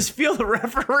mean, you could just feel the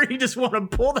referee just want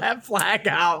to pull that flag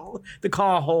out to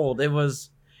call a hold. It was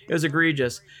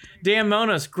egregious. Dan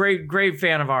Monas, great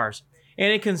fan of ours.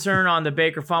 Any concern on the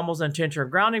Baker fumbles and intentional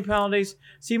grounding penalties?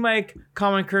 Seem like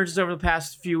common occurrences over the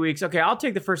past few weeks. Okay, I'll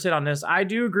take the first hit on this. I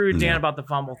do agree with Dan about the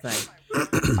fumble thing.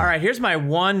 All right, here's my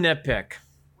one nitpick.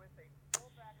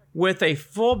 With a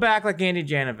fullback like Andy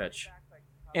Janovich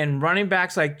and running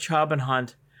backs like Chubb and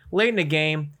Hunt, late in the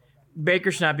game,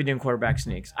 Baker should not be doing quarterback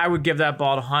sneaks. I would give that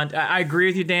ball to Hunt. I agree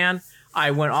with you, Dan.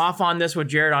 I went off on this with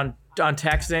Jared on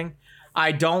texting.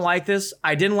 I don't like this.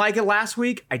 I didn't like it last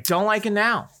week. I don't like it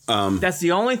now. That's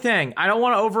the only thing. I don't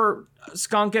want to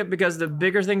skunk it because the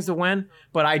bigger things to win,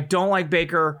 but I don't like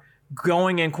Baker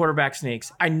going in quarterback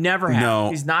sneaks. I never have. No.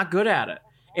 He's not good at it.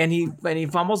 And he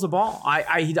fumbles the ball.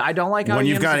 I don't like how when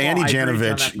he you've got Andy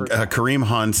Janovich, Kareem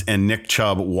Hunt, and Nick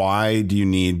Chubb, why do you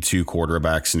need to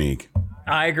quarterback sneak?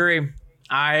 I agree.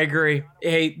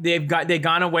 Hey, they've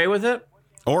gone away with it.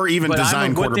 Or even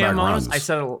design quarterback runs. I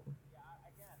said it.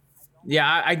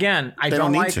 Yeah, again, I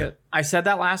don't like it. I said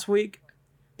that last week.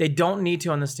 They don't need to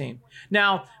on this team.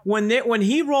 Now, when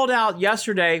he rolled out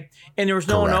yesterday and there was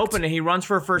no one open and he runs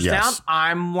for a first down,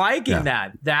 I'm liking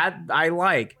that. That I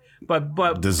like. But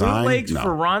bootlegs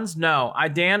for runs, no.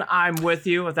 Dan, I'm with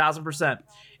you 1,000%.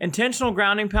 Intentional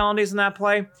grounding penalties in that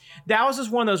play. That was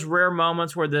just one of those rare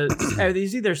moments where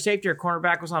he's either safety or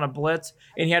cornerback was on a blitz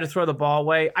and he had to throw the ball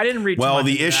away. I didn't read. Well,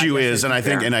 the issue is, and I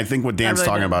think what Dan's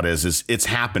talking about is it's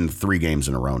happened 3 games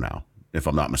in a row now, if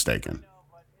I'm not mistaken.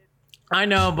 I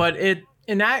know, but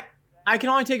I can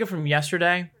only take it from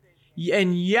yesterday.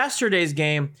 In yesterday's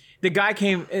game, the guy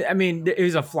came. I mean, he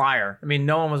was a flyer. I mean,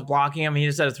 no one was blocking him. He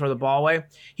just had to throw the ball away.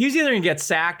 He was either going to get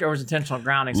sacked or was intentional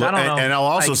grounding. So I don't know. And I'll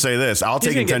also say this: I'll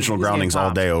take intentional groundings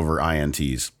all day over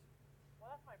INTs.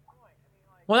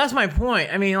 Well, that's my point.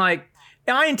 I mean, like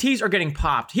INTs are getting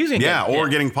popped. He was going to get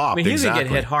hit. Getting popped. I mean, he was going to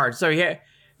get hit hard. So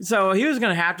he was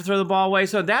going to have to throw the ball away.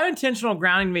 So that intentional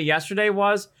grounding to me yesterday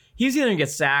was he's either going to get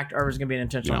sacked or it was going to be an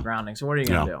intentional grounding. So what are you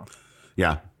going to do?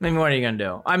 Yeah. I mean, what are you going to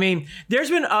do? I mean, there's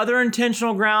been other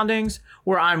intentional groundings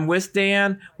where I'm with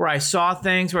Dan, where I saw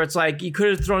things where it's like you could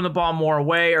have thrown the ball more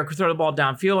away or could throw the ball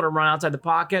downfield or run outside the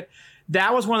pocket.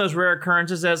 That was one of those rare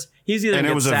occurrences as he's either. And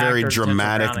it was a very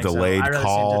dramatic delayed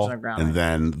call. And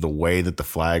then the way that the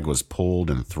flag was pulled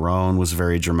and thrown was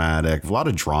very dramatic. A lot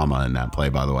of drama in that play,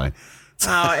 by the way.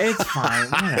 Oh, it's fine.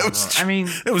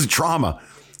 It was drama.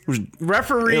 It was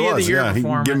referee of the year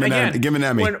performance. Give me an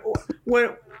Emmy.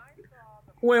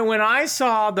 When I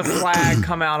saw the flag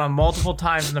come out on multiple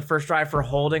times in the first drive for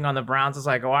holding on the Browns, it's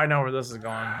like, oh, I know where this is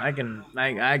going.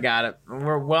 I got it.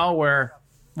 We're well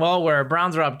aware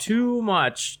Browns are up too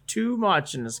much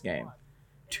in this game.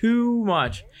 Too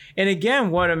much. And again,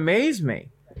 what amazed me,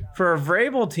 for a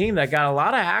Vrabel team that got a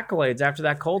lot of accolades after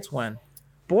that Colts win,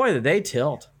 boy, did they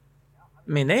tilt.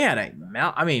 I mean, they had a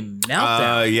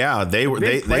meltdown. Yeah,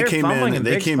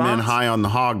 they came in high on the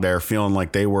hog there, feeling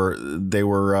like they were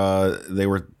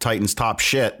Titans top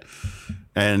shit,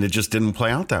 and it just didn't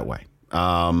play out that way.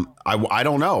 I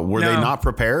don't know. Were they not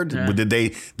prepared? Yeah. Did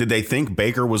they think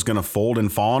Baker was going to fold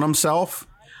and fall on himself?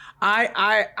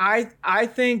 I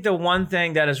think the one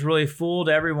thing that has really fooled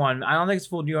everyone, I don't think it's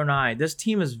fooled you and I. This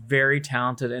team is very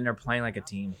talented and they're playing like a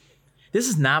team. This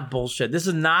is not bullshit. This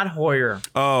is not Hoyer.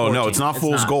 Oh, 14. No, it's not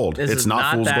fool's gold. It's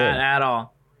not fool's gold at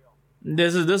all.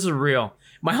 This is real.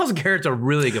 Myles Garrett's a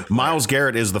really good player. Myles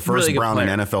Garrett is the first Brown in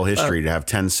NFL history to have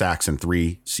 10 sacks in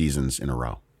 3 seasons in a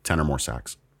row. 10 or more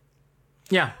sacks.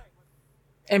 Yeah.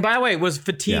 And by the way, was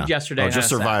fatigued yesterday. Just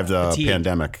survived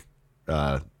pandemic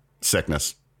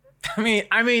sickness. I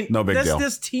mean, no big deal.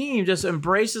 This team just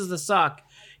embraces the suck.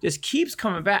 Just keeps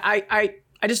coming back. I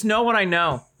just know what I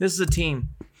know. This is a team.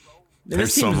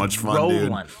 There's so much fun,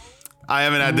 dude. I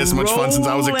haven't had this much fun since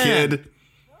I was a kid.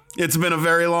 It's been a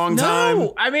very long time.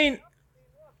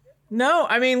 No,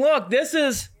 I mean, look, this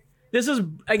is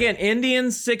again,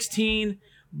 Indians 16,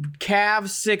 Cavs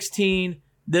 16.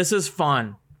 This is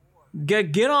fun.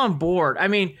 Get on board. I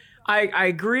mean, I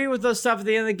agree with the stuff at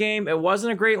the end of the game. It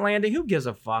wasn't a great landing. Who gives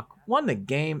a fuck? Won the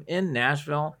game in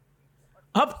Nashville.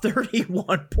 Up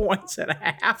 31 points at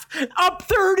half. Up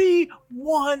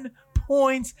 31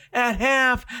 points at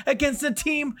half against a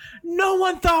team no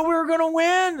one thought we were going to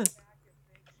win.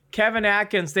 Kevin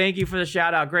Atkins, thank you for the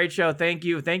shout out. Great show. Thank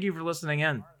you. Thank you for listening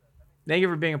in. Thank you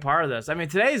for being a part of this. I mean,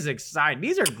 today is exciting.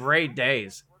 These are great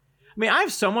days. I mean, I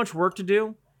have so much work to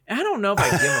do. And I don't know if I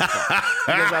give a fuck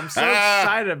because I'm so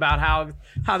excited about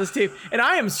how this team, and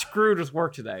I am screwed with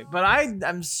work today, but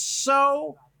I'm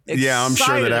so excited. Yeah, I'm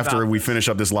sure that after we finish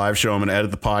up this live show, I'm going to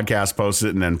edit the podcast, post it,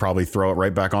 and then probably throw it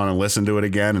right back on and listen to it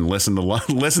again and listen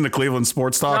to Cleveland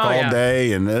Sports Talk all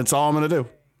day. And that's all I'm going to do.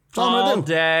 All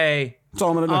day. That's all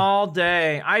I'm going to do. All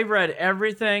day. I read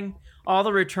everything, all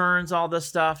the returns, all this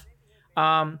stuff.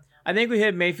 I think we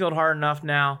hit Mayfield hard enough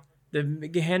now.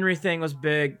 The Henry thing was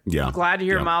big. Yeah. I'm glad to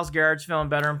hear Myles Garrett's feeling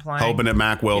better and playing. Hoping that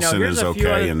Mac Wilson is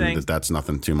okay and that's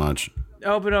nothing too much.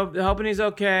 Hoping he's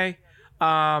okay.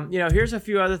 Here's a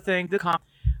few other things. They had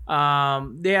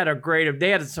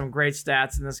some great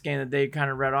stats in this game that they kind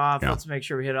of read off. Yeah. Let's make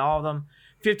sure we hit all of them.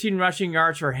 15 rushing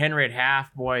yards for Henry at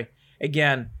half. Boy,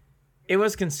 again, it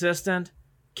was consistent.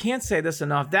 Can't say this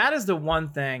enough. That is the one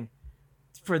thing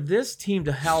for this team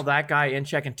to held that guy in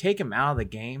check and take him out of the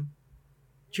game.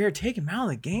 Jared, take him out of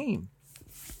the game.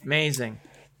 Amazing.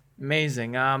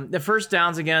 The first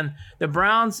downs again. The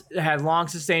Browns had long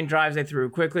sustained drives. They threw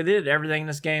quickly. They did everything in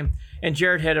this game. And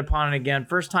Jared hit upon it again.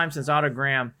 First time since Otto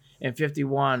Graham in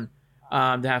 51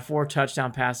 to have 4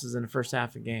 touchdown passes in the first half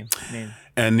of the game. I mean,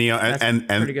 and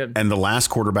pretty good. And the last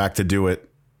quarterback to do it,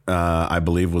 I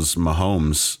believe, was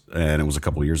Mahomes, and it was a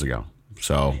couple of years ago.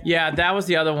 So yeah, that was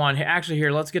the other one. Actually,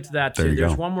 here, let's get to that too.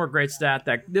 There's one more great stat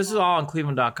that this is all on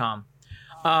Cleveland.com.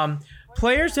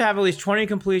 Players to have at least 20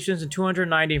 completions and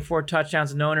 294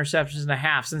 touchdowns and no interceptions and a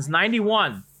half since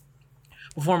 91.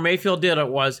 Before Mayfield did it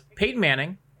was Peyton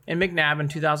Manning and McNabb in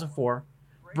 2004,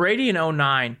 Brady in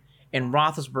 2009, and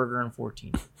Roethlisberger in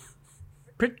 2014.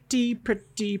 Pretty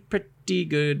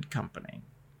good company.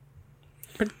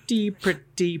 Pretty good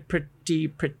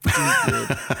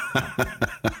company.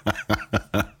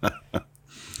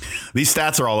 These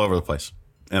stats are all over the place,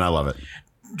 and I love it.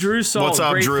 Drew Salt, what's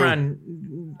up, great Drew?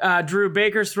 friend. Drew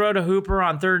Baker's throw to Hooper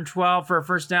on 3rd and 12 for a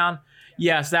first down.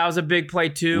 Yes, that was a big play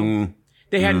too.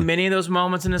 They had many of those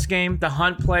moments in this game. The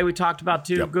Hunt play we talked about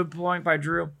too. Yep. Good point by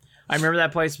Drew. I remember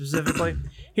that play specifically.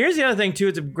 Here's the other thing too.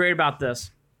 It's great about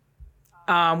this.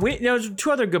 There's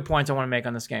 2 other good points I want to make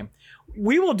on this game.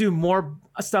 We will do more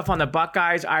stuff on the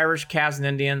Buckeyes, Irish, Cavs, and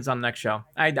Indians on the next show.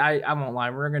 I won't lie.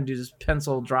 We're going to do just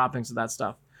pencil droppings of that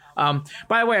stuff.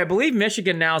 By the way, I believe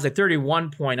Michigan now is a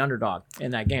 31-point underdog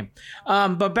in that game.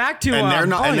 But back to and they're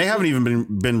not, and they haven't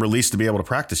even been released to be able to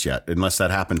practice yet, unless that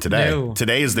happened today. No.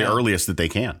 Today is the earliest that they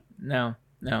can. No.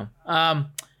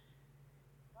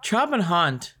 Chubb and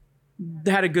Hunt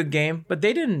had a good game, but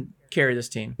they didn't carry this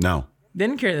team. No,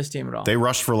 Didn't carry this team at all. they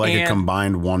rushed for a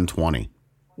combined 120.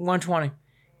 120.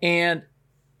 And,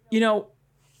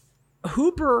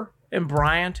 Hooper and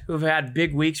Bryant, who've had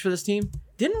big weeks for this team,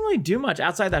 didn't really do much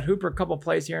outside that Hooper, a couple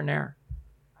plays here and there.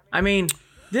 I mean,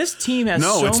 this team has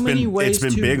many ways to win.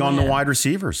 It's been big on the wide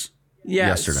receivers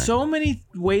yesterday. So many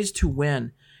ways to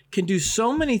win. Can do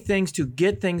so many things to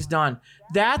get things done.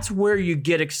 That's where you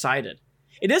get excited.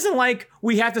 It isn't like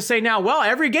we have to say now, well,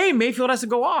 every game Mayfield has to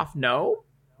go off. No.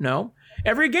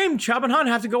 Every game Chubb and Hunt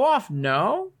have to go off.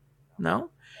 No.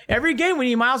 Every game we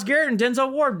need Myles Garrett and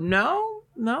Denzel Ward. No.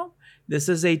 This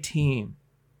is a team.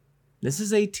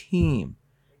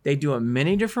 They do it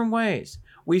many different ways.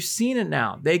 We've seen it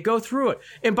now. They go through it.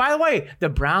 And by the way, the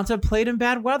Browns have played in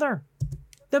bad weather.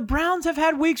 The Browns have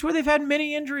had weeks where they've had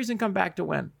many injuries and come back to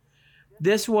win.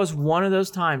 This was one of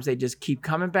those times they just keep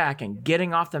coming back and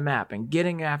getting off the map and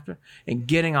getting off the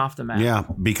map. Yeah,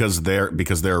 because they're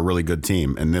a really good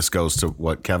team. And this goes to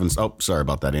what Kevin's. Oh, sorry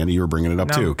about that, Andy. You were bringing it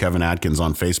up too. Kevin Atkins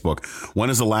on Facebook.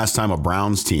 When is the last time a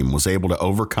Browns team was able to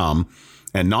overcome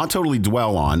and not totally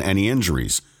dwell on any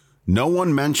injuries? No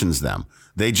one mentions them.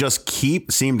 They just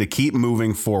seem to keep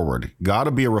moving forward. Got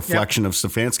to be a reflection of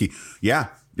Stefanski. Yeah,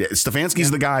 Stefanski's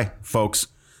the guy, folks.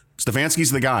 Stefanski's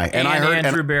the guy, and I heard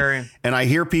Andrew Berry. And I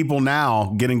hear people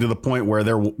now getting to the point where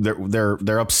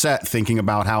they're upset, thinking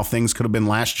about how things could have been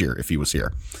last year if he was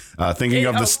here, thinking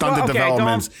of the stunted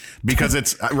developments because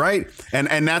it's right,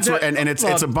 and that's what, and it's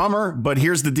a bummer. But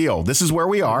here's the deal: this is where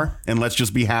we are, and let's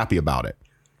just be happy about it.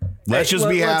 Let's just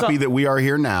be happy that we are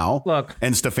here now. Look,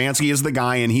 and Stefanski is the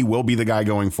guy, and he will be the guy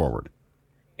going forward.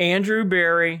 Andrew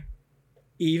Berry,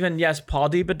 even Paul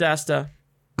DePodesta.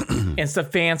 And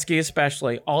Stefanski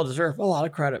especially, all deserve a lot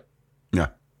of credit. Yeah.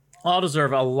 All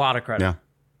deserve a lot of credit. Yeah.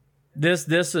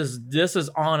 This is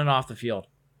on and off the field.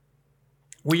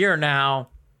 We are now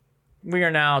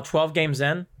 12 games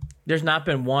in. There's not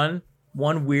been one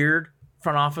weird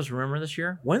front office rumor this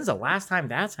year. When's the last time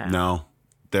that's happened? No.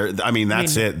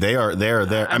 That's it. They're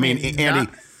there. I mean,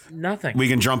 Andy, nothing. We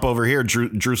can jump over here.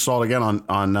 Drew Salt again on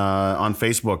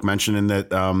Facebook mentioning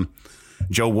that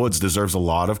Joe Woods deserves a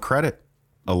lot of credit.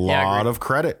 A lot of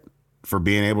credit for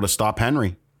being able to stop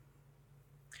Henry.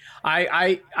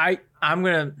 I'm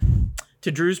gonna,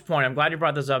 to Drew's point, I'm glad you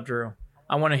brought this up, Drew.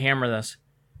 I want to hammer this.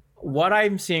 What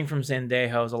I'm seeing from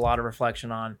Sendejo is a lot of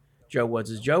reflection on Joe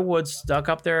Woods. Joe Woods stuck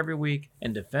up there every week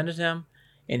and defended him,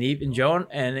 and Joe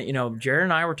and Jared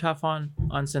and I were tough on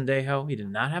Sendejo. He did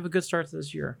not have a good start to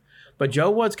this year. But Joe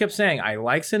Woods kept saying, I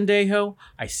like Sendejo.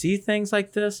 I see things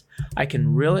like this. I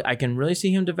can really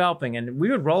see him developing. And we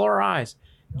would roll our eyes.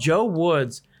 Joe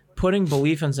Woods putting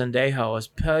belief in Sendejo is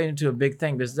playing into a big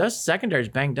thing because their secondary is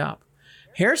banged up.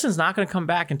 Harrison's not going to come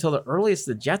back until the earliest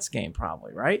of the Jets game,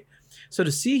 probably, right? So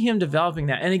to see him developing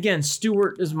that, and again,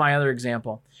 Stewart is my other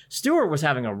example. Stewart was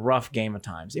having a rough game at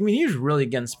times. I mean, he was really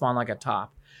getting spun like a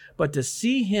top. But to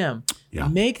see him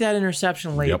make that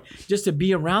interception late, just to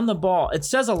be around the ball, it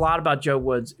says a lot about Joe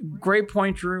Woods. Great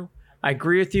point, Drew. I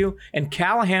agree with you. And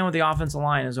Callahan with the offensive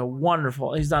line is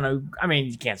he's done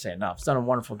you can't say enough. He's done a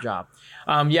wonderful job.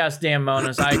 Yes, Dan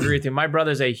Monis, I agree with you. My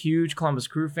brother's a huge Columbus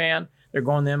Crew fan. They're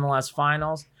going to the MLS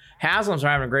Finals. Haslam's are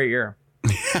having a great year.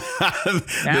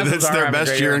 That's their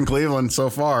best year in Cleveland so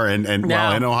far, and in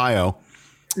Ohio.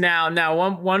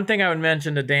 Now, one thing I would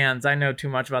mention to Dan's, I know too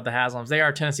much about the Haslams. They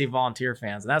are Tennessee Volunteer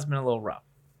fans, and that's been a little rough.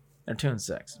 They're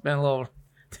 2-6. It's been a little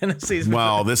Tennessee's.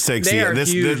 Well, this takes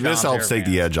this helps take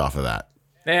the edge off of that.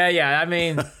 Yeah. I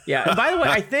mean, yeah. And by the way,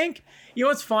 I think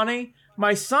what's funny.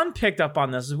 My son picked up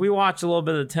on this as we watched a little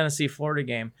bit of the Tennessee-Florida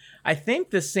game. I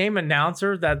think the same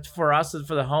announcer that for us is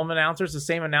for the home announcers, the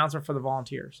same announcer for the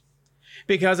Volunteers.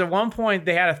 Because at one point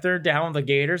they had a third down with the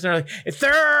Gators, and they're like, "It's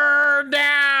third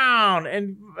down!"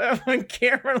 And when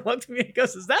Cameron looked at me, he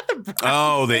goes, "Is that the Browns?"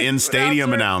 Oh, the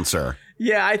in-stadium announcer.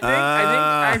 Yeah, I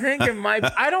think it might.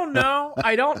 I don't know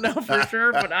for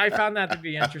sure, but I found that to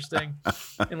be interesting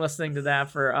in listening to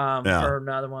that for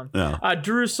another one. Yeah.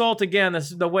 Drew Salt again.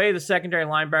 The way the secondary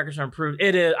linebackers are improved.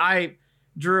 It is.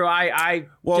 Drew, I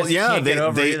well, just yeah, can't get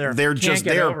over either. They're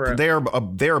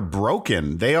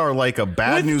broken. They are like a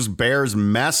bad news Bears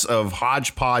mess of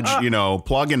hodgepodge.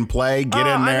 Plug and play. Get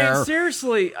in there. I mean,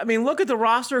 seriously. I mean, look at the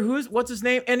roster. What's his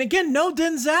name? And again, no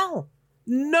Denzel.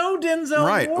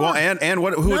 Right. Moore. Well, and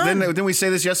what? Who? Didn't we say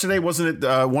this yesterday? Wasn't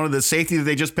it one of the safety that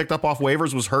they just picked up off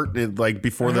waivers was hurt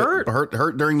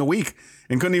hurt during the week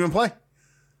and couldn't even play.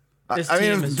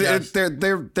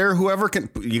 They're whoever can.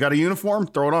 You got a uniform?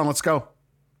 Throw it on. Let's go.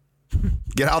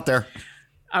 Get out there.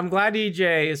 I'm glad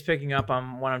EJ is picking up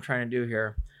on what I'm trying to do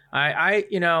here.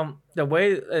 The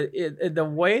way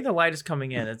the light is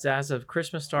coming in, it's as if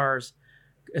Christmas stars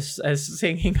is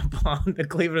singing upon the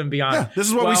Cleveland and beyond. Yeah, this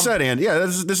is what we said, Andy. Yeah,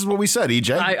 this is what we said,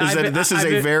 EJ.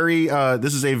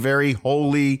 This is a very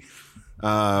holy.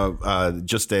 The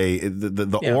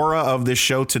aura of this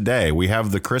show today. We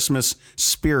have the Christmas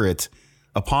spirit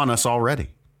upon us already.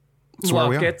 That's where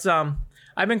we are.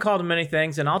 I've been called many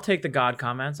things, and I'll take the God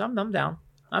comments. I'm down.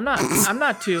 I'm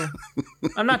not too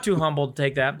humble to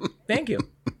take that. Thank you.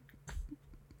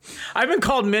 I've been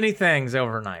called many things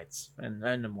overnights and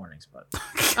in the mornings, but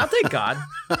I'll take God.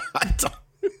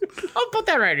 I'll put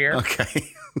that right here. Okay.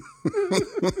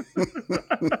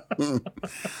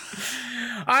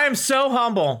 I am so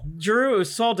humble. Drew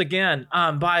is sold again.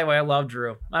 By the way, I love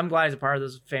Drew. I'm glad he's a part of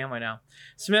this family now.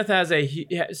 Smith was a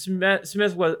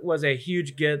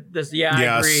huge get.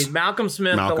 I agree. Malcolm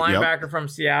Smith, the linebacker from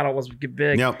Seattle, was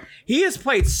big. Yep. He has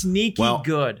played sneaky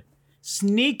good.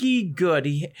 Sneaky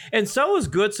good. And so is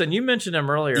Goodson. You mentioned him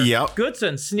earlier. Yep.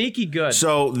 Goodson, sneaky good.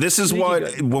 So this is when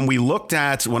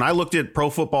I looked at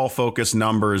Pro Football Focus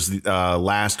numbers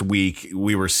last week,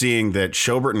 we were seeing that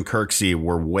Schobert and Kirksey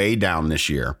were way down this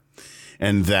year,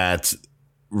 and that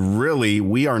really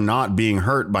we are not being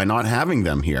hurt by not having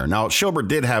them here. Now, Schobert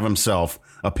did have himself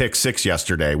a pick 6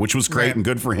 yesterday, which was great and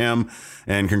good for him.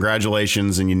 And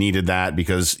congratulations. And you needed that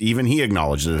because even he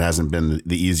acknowledged that it hasn't been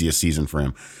the easiest season for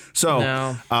him. So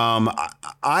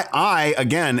I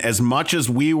again, as much as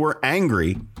we were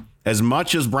angry, as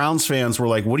much as Browns fans were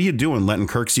like, what are you doing letting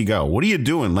Kirksey go? What are you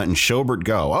doing letting Schobert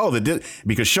go? Oh,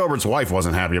 because Schobert's wife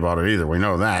wasn't happy about it either. We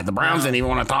know that. The Browns didn't even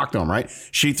want to talk to him, right?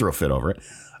 She threw a fit over it.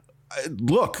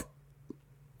 Look,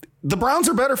 the Browns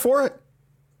are better for it.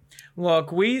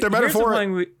 Look, they're better for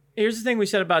it. Here's the thing we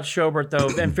said about Schobert, though.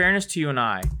 In fairness to you and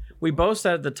I, we both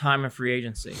said at the time of free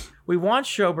agency, we want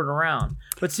Schobert around.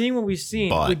 But seeing what we've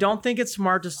seen, we don't think it's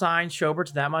smart to sign Schobert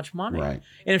to that much money. Right.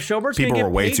 And if Schobert's people were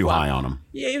way too high on him.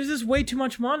 Yeah, it was just way too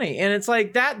much money. And it's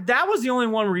like that was the only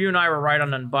one where you and I were right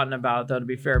on the button about it, though, to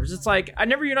be fair. Because it's like,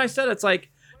 you and I said, it's like,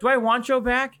 do I want Joe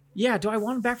back? Yeah. Do I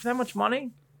want him back for that much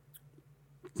money?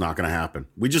 It's not going to happen.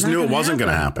 We just knew it wasn't going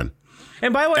to happen.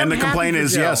 And by the way, the complaint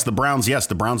is the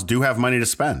Browns do have money to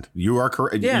spend. You are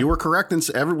correct. Yeah. You were correct in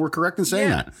saying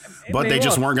that. But they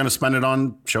just weren't going to spend it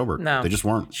on Schobert. No, they just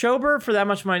weren't. Schobert for that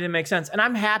much money didn't make sense. And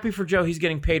I'm happy for Joe. He's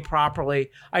getting paid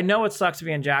properly. I know it sucks to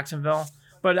be in Jacksonville,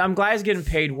 but I'm glad he's getting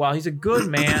paid well. He's a good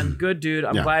man, good dude.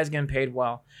 I'm glad he's getting paid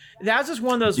well. That's just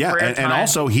one of those. Yeah, and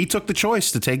also he took the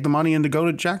choice to take the money and to go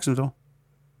to Jacksonville.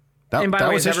 And by the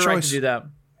way, he has every right to do that.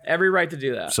 Every right to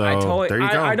do that. So there you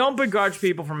go. I don't begrudge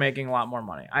people for making a lot more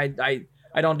money. I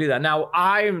don't do that. Now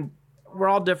we're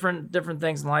all different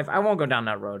things in life. I won't go down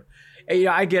that road.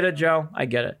 I get it, Joe. I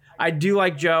get it. I do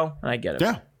like Joe, and I get it.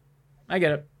 Yeah, I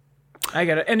get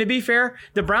it. And to be fair,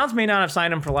 the Browns may not have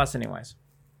signed him for less, anyways.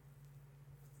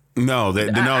 No.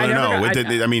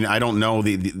 I mean, I don't know.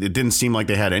 It didn't seem like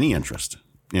they had any interest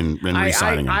in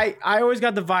re-signing him. I always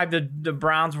got the vibe that the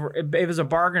Browns were, if it was a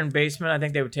bargain basement, I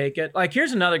think they would take it. Like,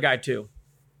 here's another guy too.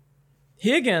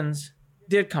 Higgins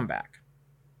did come back.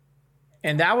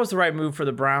 And that was the right move for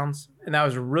the Browns, and that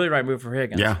was a really right move for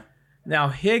Higgins. Yeah. Now,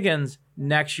 Higgins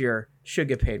next year should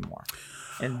get paid more.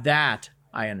 And that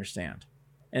I understand.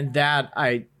 And that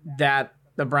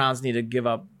the Browns need to give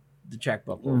up the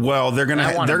checkbook. Well, they're gonna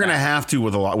have to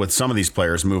with some of these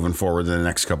players moving forward in the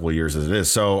next couple of years as it is.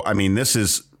 So I mean, this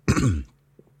is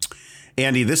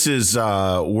Andy. This is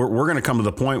we're going to come to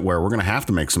the point where we're going to have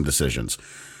to make some decisions.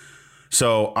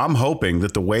 So I'm hoping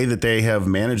that the way that they have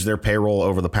managed their payroll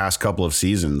over the past couple of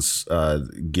seasons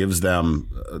gives them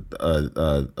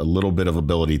a little bit of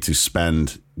ability to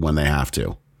spend when they have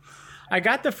to. I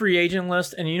got the free agent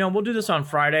list, and, we'll do this on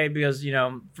Friday because,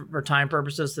 for time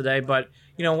purposes today. But,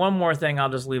 one more thing I'll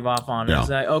just leave off on is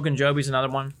Ogunjobi's another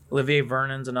one. Olivier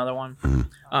Vernon's another one.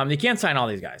 Mm-hmm. You can't sign all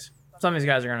these guys. Some of these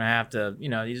guys are going to have to,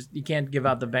 you can't give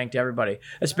out the bank to everybody,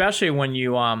 especially when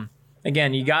you,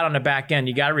 again, you got on the back end,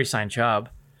 you got to re-sign Chubb.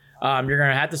 You're going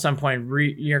to have to, at some point,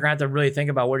 you're going to have to really think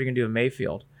about what you're going to do with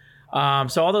Mayfield.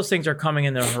 So all those things are coming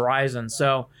in the horizon.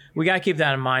 So we got to keep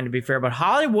that in mind, to be fair. But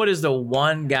Hollywood is the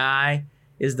one guy.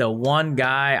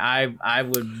 I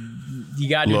would. You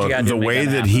got to do what you got to do. The way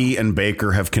that he and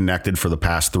Baker have connected for the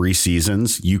past 3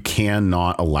 seasons, you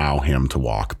cannot allow him to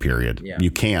walk. Period. Yeah.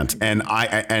 You can't. And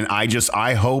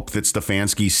I hope that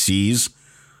Stefanski sees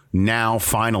now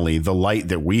finally the light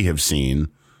that we have seen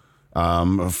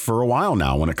for a while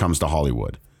now when it comes to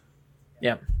Hollywood.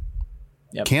 Yep.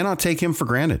 Cannot take him for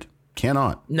granted.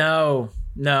 Cannot. No.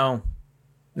 Well,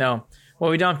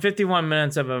 we've done 51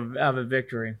 minutes of a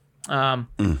victory.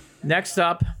 Next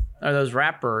up are those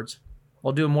Ratbirds.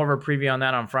 We'll do more of a preview on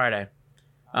that on Friday.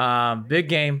 Big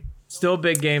game. Still a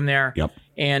big game there. Yep.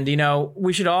 And,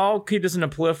 we should all keep this in the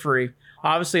periphery.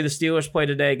 Obviously, the Steelers play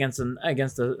today against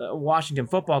the Washington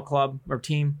Football Club or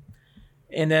team.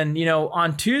 And then,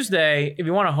 on Tuesday, if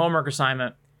you want a homework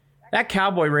assignment, that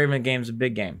Cowboy-Raven game is a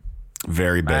big game.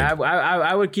 Very big.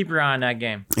 I would keep your eye on that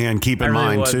game. And keep in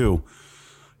mind, too,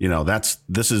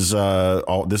 this is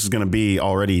going to be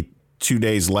already 2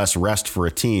 days less rest for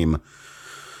a team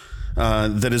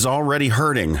that is already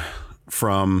hurting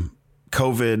from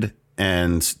COVID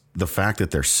and the fact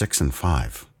that they're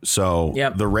 6-5. So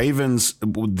The Ravens,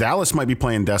 Dallas might be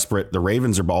playing desperate. The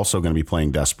Ravens are also going to be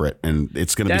playing desperate, and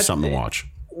it's going to be something to watch.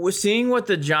 We're seeing what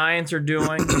the Giants are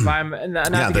doing.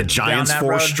 The Giants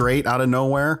 4 straight out of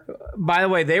nowhere. By the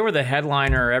way, they were the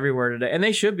headliner everywhere today, and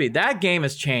they should be. That game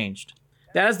has changed.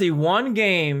 That is the one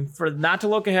game, for not to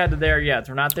look ahead to there yet.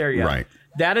 We're not there yet. Right.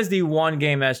 That is the one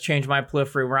game that's changed my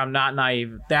periphery where I'm not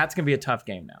naive. That's going to be a tough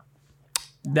game now.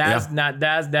 That's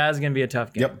going to be a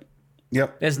tough game.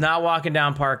 Yep. It's not walking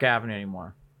down Park Avenue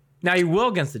anymore. Now you will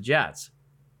against the Jets,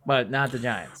 but not the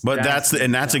Giants. But that's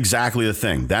exactly the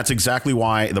thing. That's exactly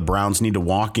why the Browns need to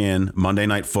walk in Monday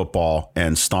Night Football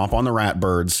and stomp on the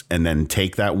Ratbirds and then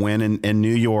take that win in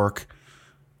New York,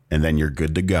 and then you're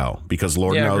good to go. Because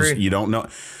Lord knows agreed. You don't know.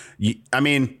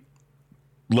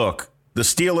 Look, the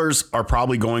Steelers are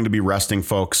probably going to be resting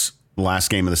folks the last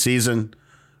game of the season.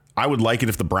 I would like it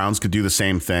if the Browns could do the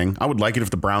same thing. I would like it if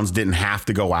the Browns didn't have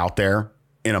to go out there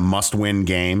in a must-win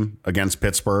game against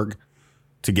Pittsburgh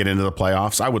to get into the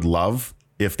playoffs. I would love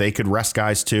if they could rest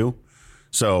guys too.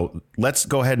 So let's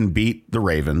go ahead and beat the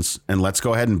Ravens, and let's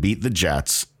go ahead and beat the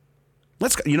Jets.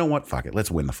 You know what? Fuck it.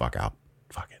 Let's win the fuck out.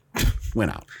 Fuck it. Win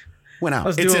out.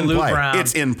 It's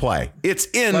in play. It's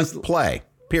in play.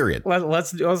 Period.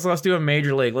 Let's do a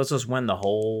major league. Let's just win the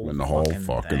whole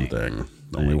fucking thing.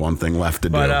 Only one thing left to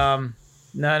do. But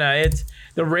no, it's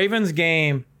the Ravens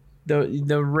game.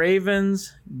 The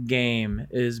Ravens game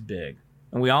is big,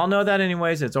 and we all know that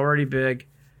anyways. It's already big,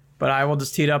 but I will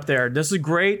just tee it up there. This is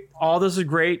great. All this is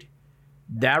great.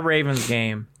 That Ravens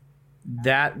game,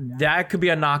 that could be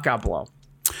a knockout blow,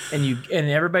 and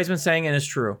everybody's been saying it is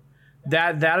true.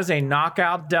 That is a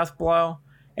knockout death blow,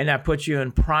 and that puts you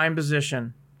in prime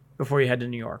position before you head to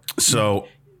New York. So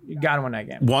you got to win that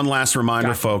game. One last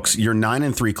reminder, folks. Your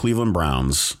 9-3 Cleveland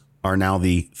Browns are now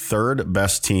the 3rd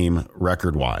best team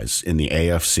record-wise in the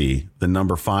AFC, the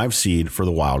number 5 seed for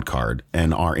the wild card,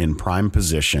 and are in prime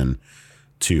position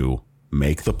to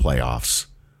make the playoffs.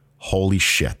 Holy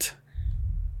shit.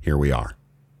 Here we are.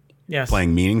 Yes.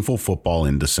 Playing meaningful football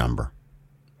in December.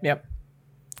 Yep.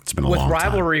 It's been a long time. With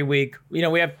rivalry week, we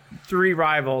have 3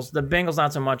 rivals. The Bengals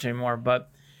not so much anymore, but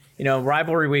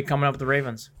rivalry week coming up with the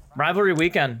Ravens. Rivalry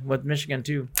weekend with Michigan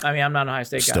too. I mean, I'm not an Ohio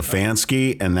State guy.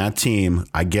 Stefanski and that team,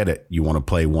 I get it. You want to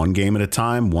play one game at a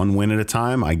time, one win at a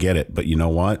time. I get it. But you know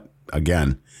what?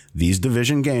 Again, these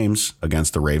division games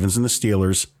against the Ravens and the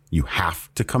Steelers, you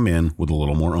have to come in with a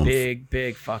little more oomph.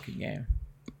 Big fucking game.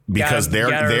 Because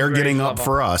they're getting up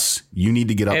for us. You need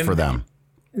to get up for them.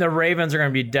 the Ravens are going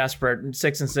to be desperate,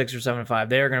 6-6 or 7-5.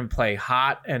 They are going to play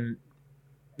hot, and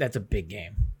that's a big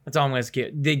game. That's all I'm going to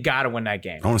get. They got to win that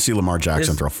game. I want to see Lamar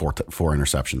Jackson throw four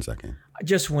interceptions that game.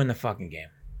 Just win the fucking game.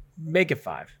 Make it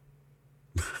 5.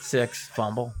 6,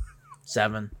 fumble,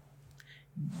 7.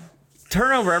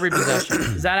 Turnover every possession.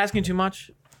 Is that asking too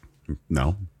much?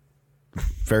 No.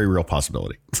 Very real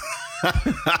possibility.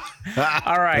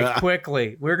 All right,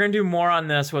 quickly. We're going to do more on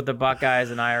this with the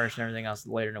Buckeyes and Irish and everything else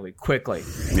later in the week. Quickly.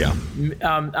 Yeah.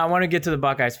 I want to get to the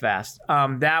Buckeyes fast.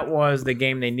 That was the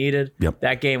game they needed. Yep.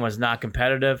 That game was not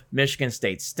competitive. Michigan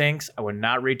State stinks. I would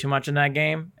not read too much in that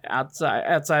game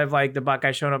outside of like the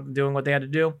Buckeyes showing up and doing what they had to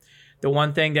do. The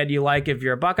one thing that you like if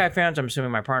you're a Buckeye fan, which I'm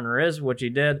assuming my partner is, which he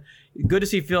did, good to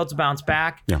see Fields bounce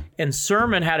back. Yeah. And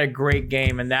Sermon had a great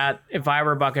game, and that, if I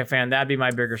were a Buckeye fan, that'd be my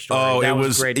bigger story. Oh, that it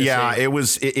was great to see. It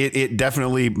was. It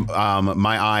definitely.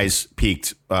 My eyes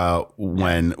peaked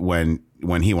when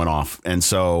he went off, and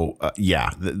so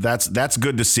that's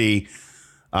good to see.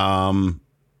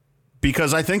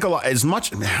 Because I think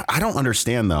I don't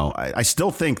understand though. I still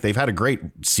think they've had a great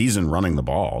season running the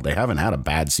ball. They haven't had a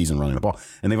bad season running the ball,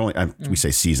 and they've only we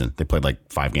say season. They played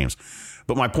like 5 games,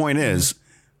 but my point is,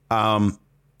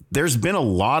 there's been a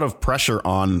lot of pressure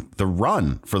on the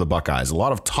run for the Buckeyes. A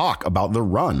lot of talk about the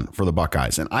run for the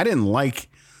Buckeyes, and I didn't like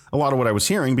a lot of what I was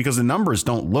hearing because the numbers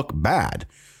don't look bad.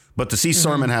 But to see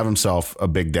Sermon have himself a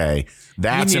big day,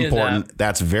 that's important.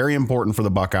 That's very important for the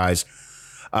Buckeyes.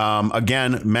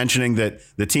 Again, mentioning that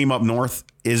the team up north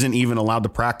isn't even allowed to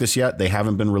practice yet. They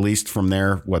haven't been released from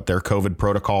their COVID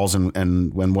protocols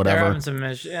and whatever. They're having some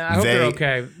issues. I hope they're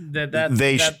okay.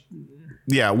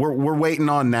 Yeah, we're waiting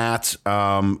on that.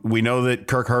 We know that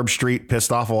Kirk Herbstreit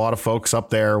pissed off a lot of folks up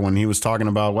there when he was talking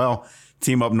about, well,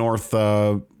 team up north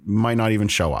might not even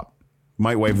show up,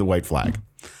 might wave the white flag.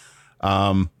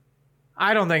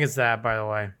 I don't think it's that, by the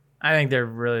way. I think they're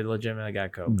really legitimately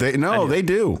got COVID. They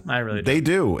do. I really do. They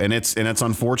do. And it's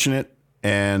unfortunate.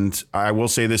 And I will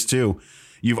say this too.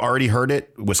 You've already heard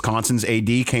it. Wisconsin's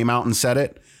AD came out and said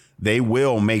it. They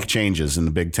will make changes in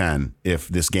the Big Ten if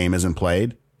this game isn't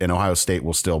played, and Ohio State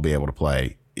will still be able to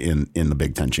play in the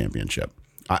Big Ten championship.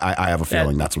 I have a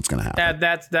feeling that's what's going to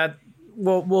happen.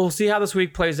 We'll see how this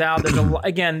week plays out. There's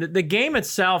again, the game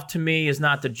itself to me is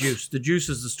not the juice. The juice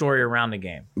is the story around the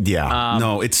game. Yeah.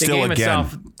 No, it's still, again,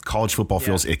 itself, college football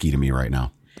feels icky to me right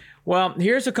now. Well,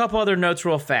 here's a couple other notes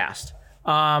real fast.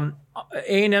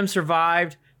 A&M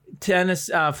survived.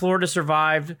 Florida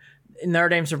survived. Notre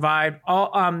Dame survived.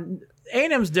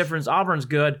 A&M's different. Auburn's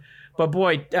good. But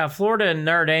boy, Florida and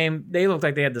Notre Dame, they looked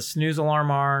like they had the snooze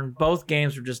alarm on. Both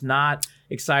games were just not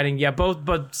exciting. Yeah,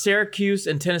 but Syracuse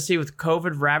and Tennessee with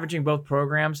COVID ravaging both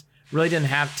programs really didn't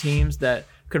have teams that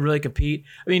could really compete.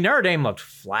 I mean, Notre Dame looked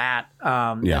flat.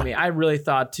 I mean, I really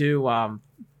thought too.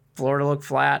 Florida looked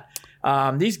flat.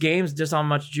 These games just on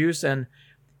much juice. And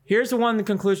here's the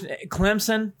conclusion.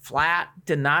 Clemson, flat,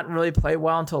 did not really play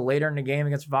well until later in the game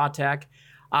against Vatech.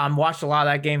 Watched a lot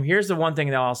of that game. Here's the one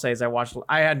thing that I'll say is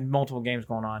I had multiple games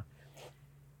going on.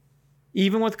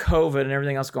 Even with COVID and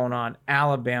everything else going on,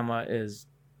 Alabama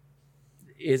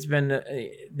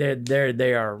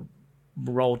they are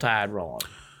roll tide rolling.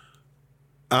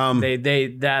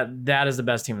 That is the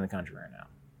best team in the country right now.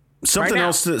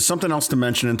 Something else to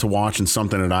mention and to watch, and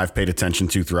something that I've paid attention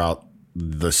to throughout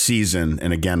the season,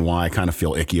 and again, why I kind of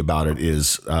feel icky about it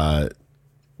is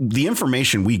the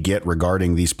information we get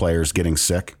regarding these players getting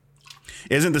sick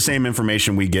isn't the same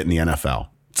information we get in the NFL.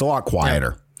 It's a lot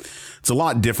quieter. Yep. It's a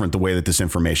lot different the way that this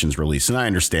information is released. And I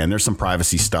understand there's some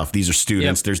privacy stuff. These are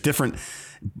students. Yep. There's different.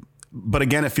 But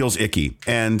again, it feels icky.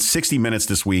 And 60 Minutes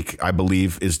this week, I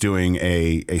believe, is doing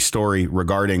a story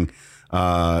regarding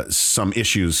some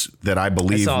issues that I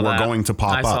believe were going to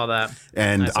pop up. I saw that.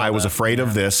 And I was afraid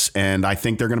of this. And I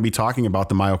think they're going to be talking about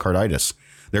the myocarditis.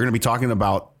 They're going to be talking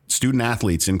about student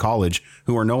athletes in college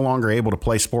who are no longer able to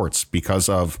play sports because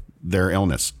of their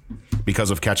illness, because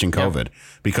of catching COVID,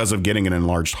 because of getting an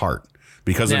enlarged heart,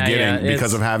 because of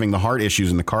having the heart issues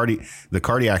and the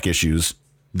cardiac issues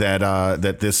that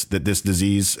this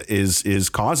disease is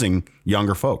causing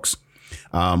younger folks.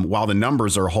 While the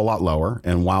numbers are a whole lot lower,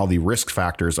 and while the risk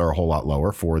factors are a whole lot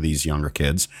lower for these younger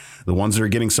kids, the ones that are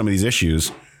getting some of these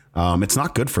issues, it's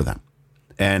not good for them.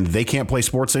 And they can't play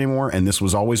sports anymore. And this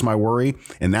was always my worry.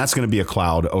 And that's going to be a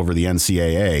cloud over the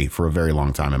NCAA for a very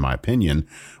long time, in my opinion.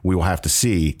 We will have to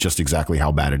see just exactly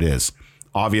how bad it is.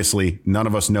 Obviously, none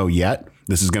of us know yet.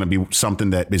 This is going to be something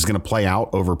that is going to play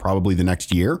out over probably the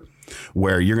next year,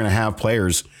 where you're going to have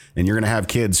players and you're going to have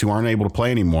kids who aren't able to play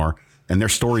anymore, and their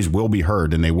stories will be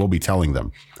heard and they will be telling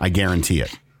them. I guarantee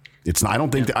it. It's not, I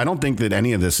don't think that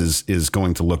any of this is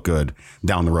going to look good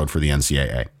down the road for the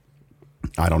NCAA.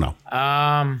 I don't know.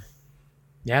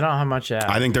 Yeah, I don't have much.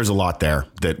 I think there's a lot there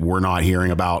that we're not hearing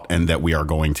about and that we are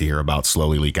going to hear about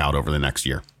slowly leak out over the next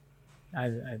year.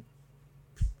 I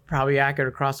probably accurate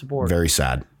across the board. Very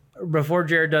sad. Before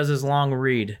Jared does his long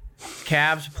read,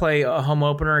 Cavs play a home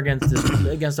opener against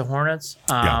the Hornets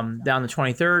down the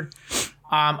 23rd.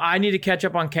 I need to catch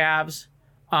up on Cavs.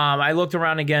 I looked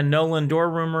around again. No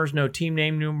Lindor rumors, no team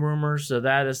name new rumors, so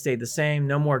that has stayed the same.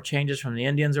 No more changes from the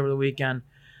Indians over the weekend.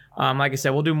 Like I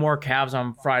said, we'll do more Cavs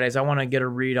on Fridays. I want to get a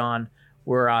read on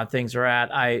where things are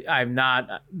at. I've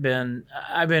been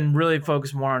really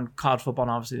focused more on college football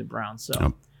and obviously the Browns.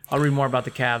 So I'll read more about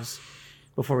the Cavs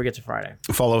before we get to Friday.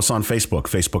 Follow us on Facebook,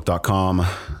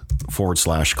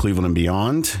 facebook.com/Cleveland and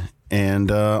Beyond,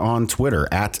 and on Twitter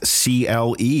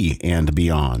 @CLE and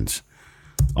Beyond.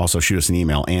 Also shoot us an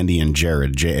email, Andy and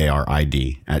Jared,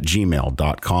 JARID,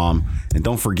 @gmail.com. And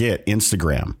don't forget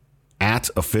Instagram,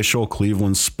 @official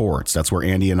Cleveland Sports. That's where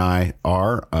Andy and I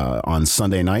are on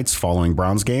Sunday nights following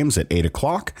Browns games at 8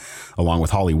 o'clock, along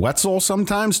with Holly Wetzel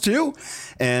sometimes too.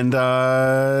 And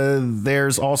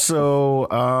there's also,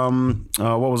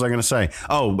 what was I going to say?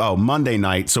 Oh, Monday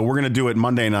night. So we're going to do it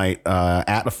Monday night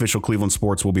 @official Cleveland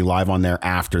Sports. We'll be live on there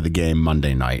after the game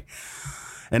Monday night.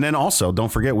 And then also,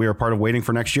 don't forget, we are part of Waiting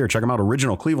for Next Year. Check them out,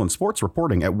 original Cleveland sports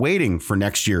reporting at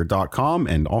waitingfornextyear.com,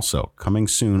 and also coming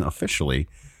soon officially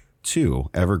to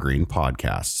Evergreen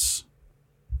Podcasts.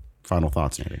 Final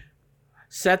thoughts, Andy?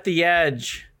 Set the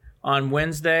Edge on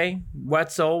Wednesday.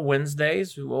 Wetzel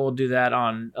Wednesdays. We'll do that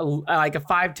on like a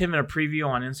 5-10 minute preview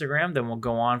on Instagram. Then we'll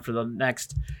go on for the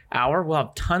next hour. We'll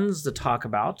have tons to talk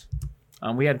about.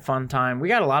 We had fun time. We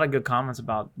got a lot of good comments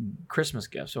about Christmas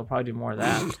gifts, so we'll probably do more of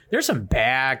that. There's some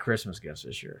bad Christmas gifts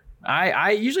this year.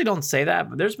 I usually don't say that,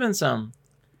 but there's been some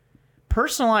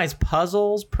personalized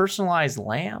puzzles, personalized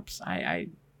lamps. I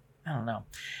don't know.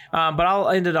 But I'll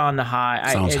end it on the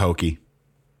high. Sounds hokey.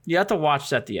 You have to watch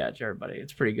Set the Edge, everybody.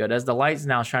 It's pretty good. As the light's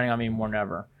now shining on me more than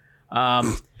ever. I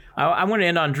want to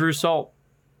end on Drew Salt.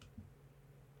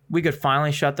 We could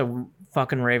finally shut the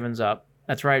fucking Ravens up.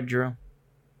 That's right, Drew.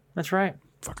 That's right.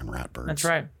 Fucking ratbirds. That's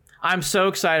right. I'm so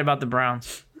excited about the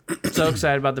Browns. So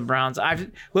excited about the Browns.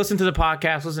 I've listened to the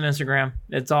podcast, listened to Instagram.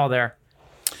 It's all there.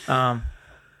 I'm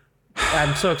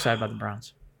so excited about the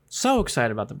Browns. So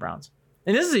excited about the Browns.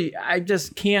 And this is I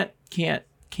just can't tell you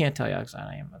how excited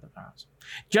I am about the Browns.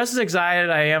 Just as excited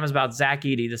I am as about Zach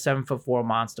Edey, the 7'4"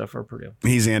 monster for Purdue.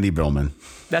 He's Andy Billman.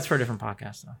 That's for a different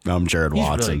podcast, though. I'm Jared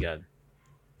Watson. He's really good.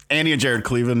 Andy and Jared,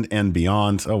 Cleveland and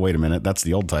Beyond. Oh, wait a minute. That's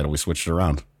the old title. We switched it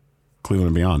around. Cleveland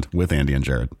and Beyond with Andy and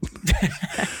Jared.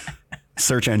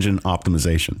 Search engine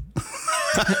optimization.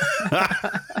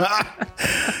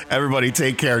 Everybody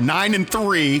take care.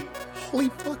 9-3. Holy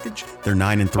fucking shit. They're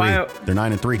 9-3. They're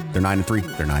 9-3. They're 9-3.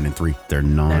 They're 9-3. They're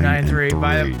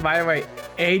 9-3. By the way,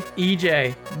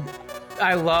 EJ,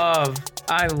 I love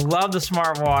the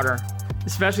Smart Water,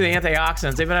 especially the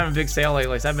antioxidants. They've been having a big sale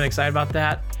lately, so I've been excited about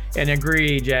that. And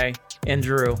agree, EJ and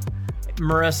Drew.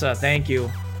 Marissa, thank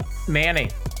you. Manny.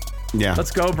 Yeah.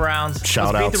 Let's go, Browns.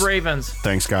 Shout out. Beat the Ravens.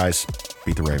 Thanks, guys.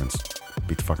 Beat the Ravens.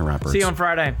 Beat the fucking Ratbirds. See you on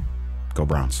Friday. Go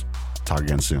Browns. Talk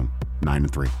again soon.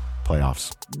 9-3.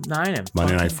 Playoffs. 9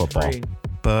 Monday Night Football.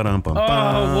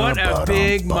 Oh, what a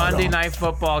big Monday Night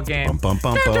Football game.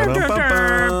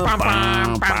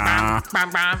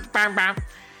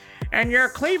 And your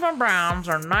Cleveland Browns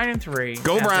are 9-3.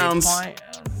 Go Browns.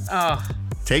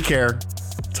 Take care.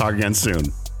 Talk again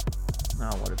soon.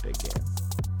 Oh, what a big game.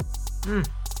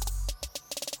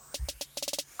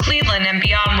 Cleveland and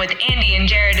Beyond with Andy and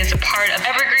Jared is a part of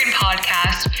Evergreen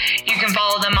Podcast. You can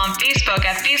follow them on Facebook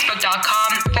at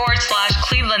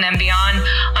facebook.com/Cleveland and Beyond,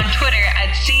 on Twitter at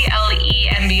CLE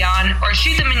and Beyond, or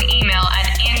shoot them an email at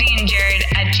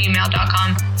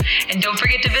andyandjared@gmail.com. And don't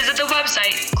forget to visit the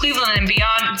website,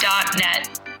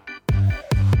 clevelandandbeyond.net.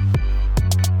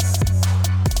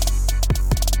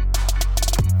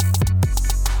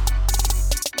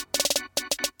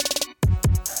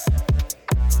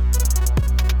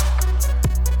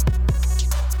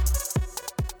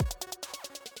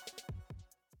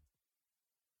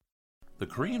 The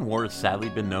Korean War has sadly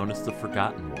been known as the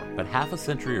Forgotten War, but half a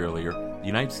century earlier, the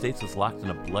United States was locked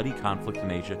in a bloody conflict in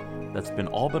Asia that's been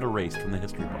all but erased from the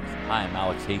history books. Hi, I'm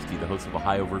Alex Hasty, the host of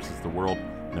Ohio vs. the World,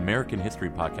 an American history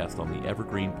podcast on the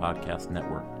Evergreen Podcast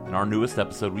Network. In our newest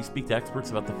episode, we speak to experts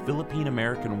about the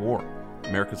Philippine-American War,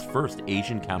 America's first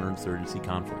Asian counterinsurgency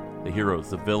conflict. The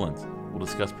heroes, the villains. We'll we'll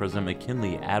discuss President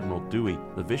McKinley, Admiral Dewey,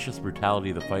 the vicious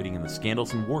brutality of the fighting, and the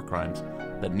scandals and war crimes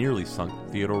that nearly sunk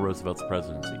Theodore Roosevelt's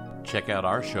presidency. Check out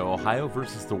our show, Ohio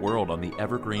versus the World, on the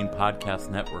Evergreen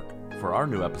Podcast Network for our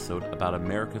new episode about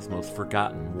America's most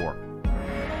forgotten war.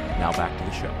 Now back to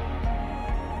the show.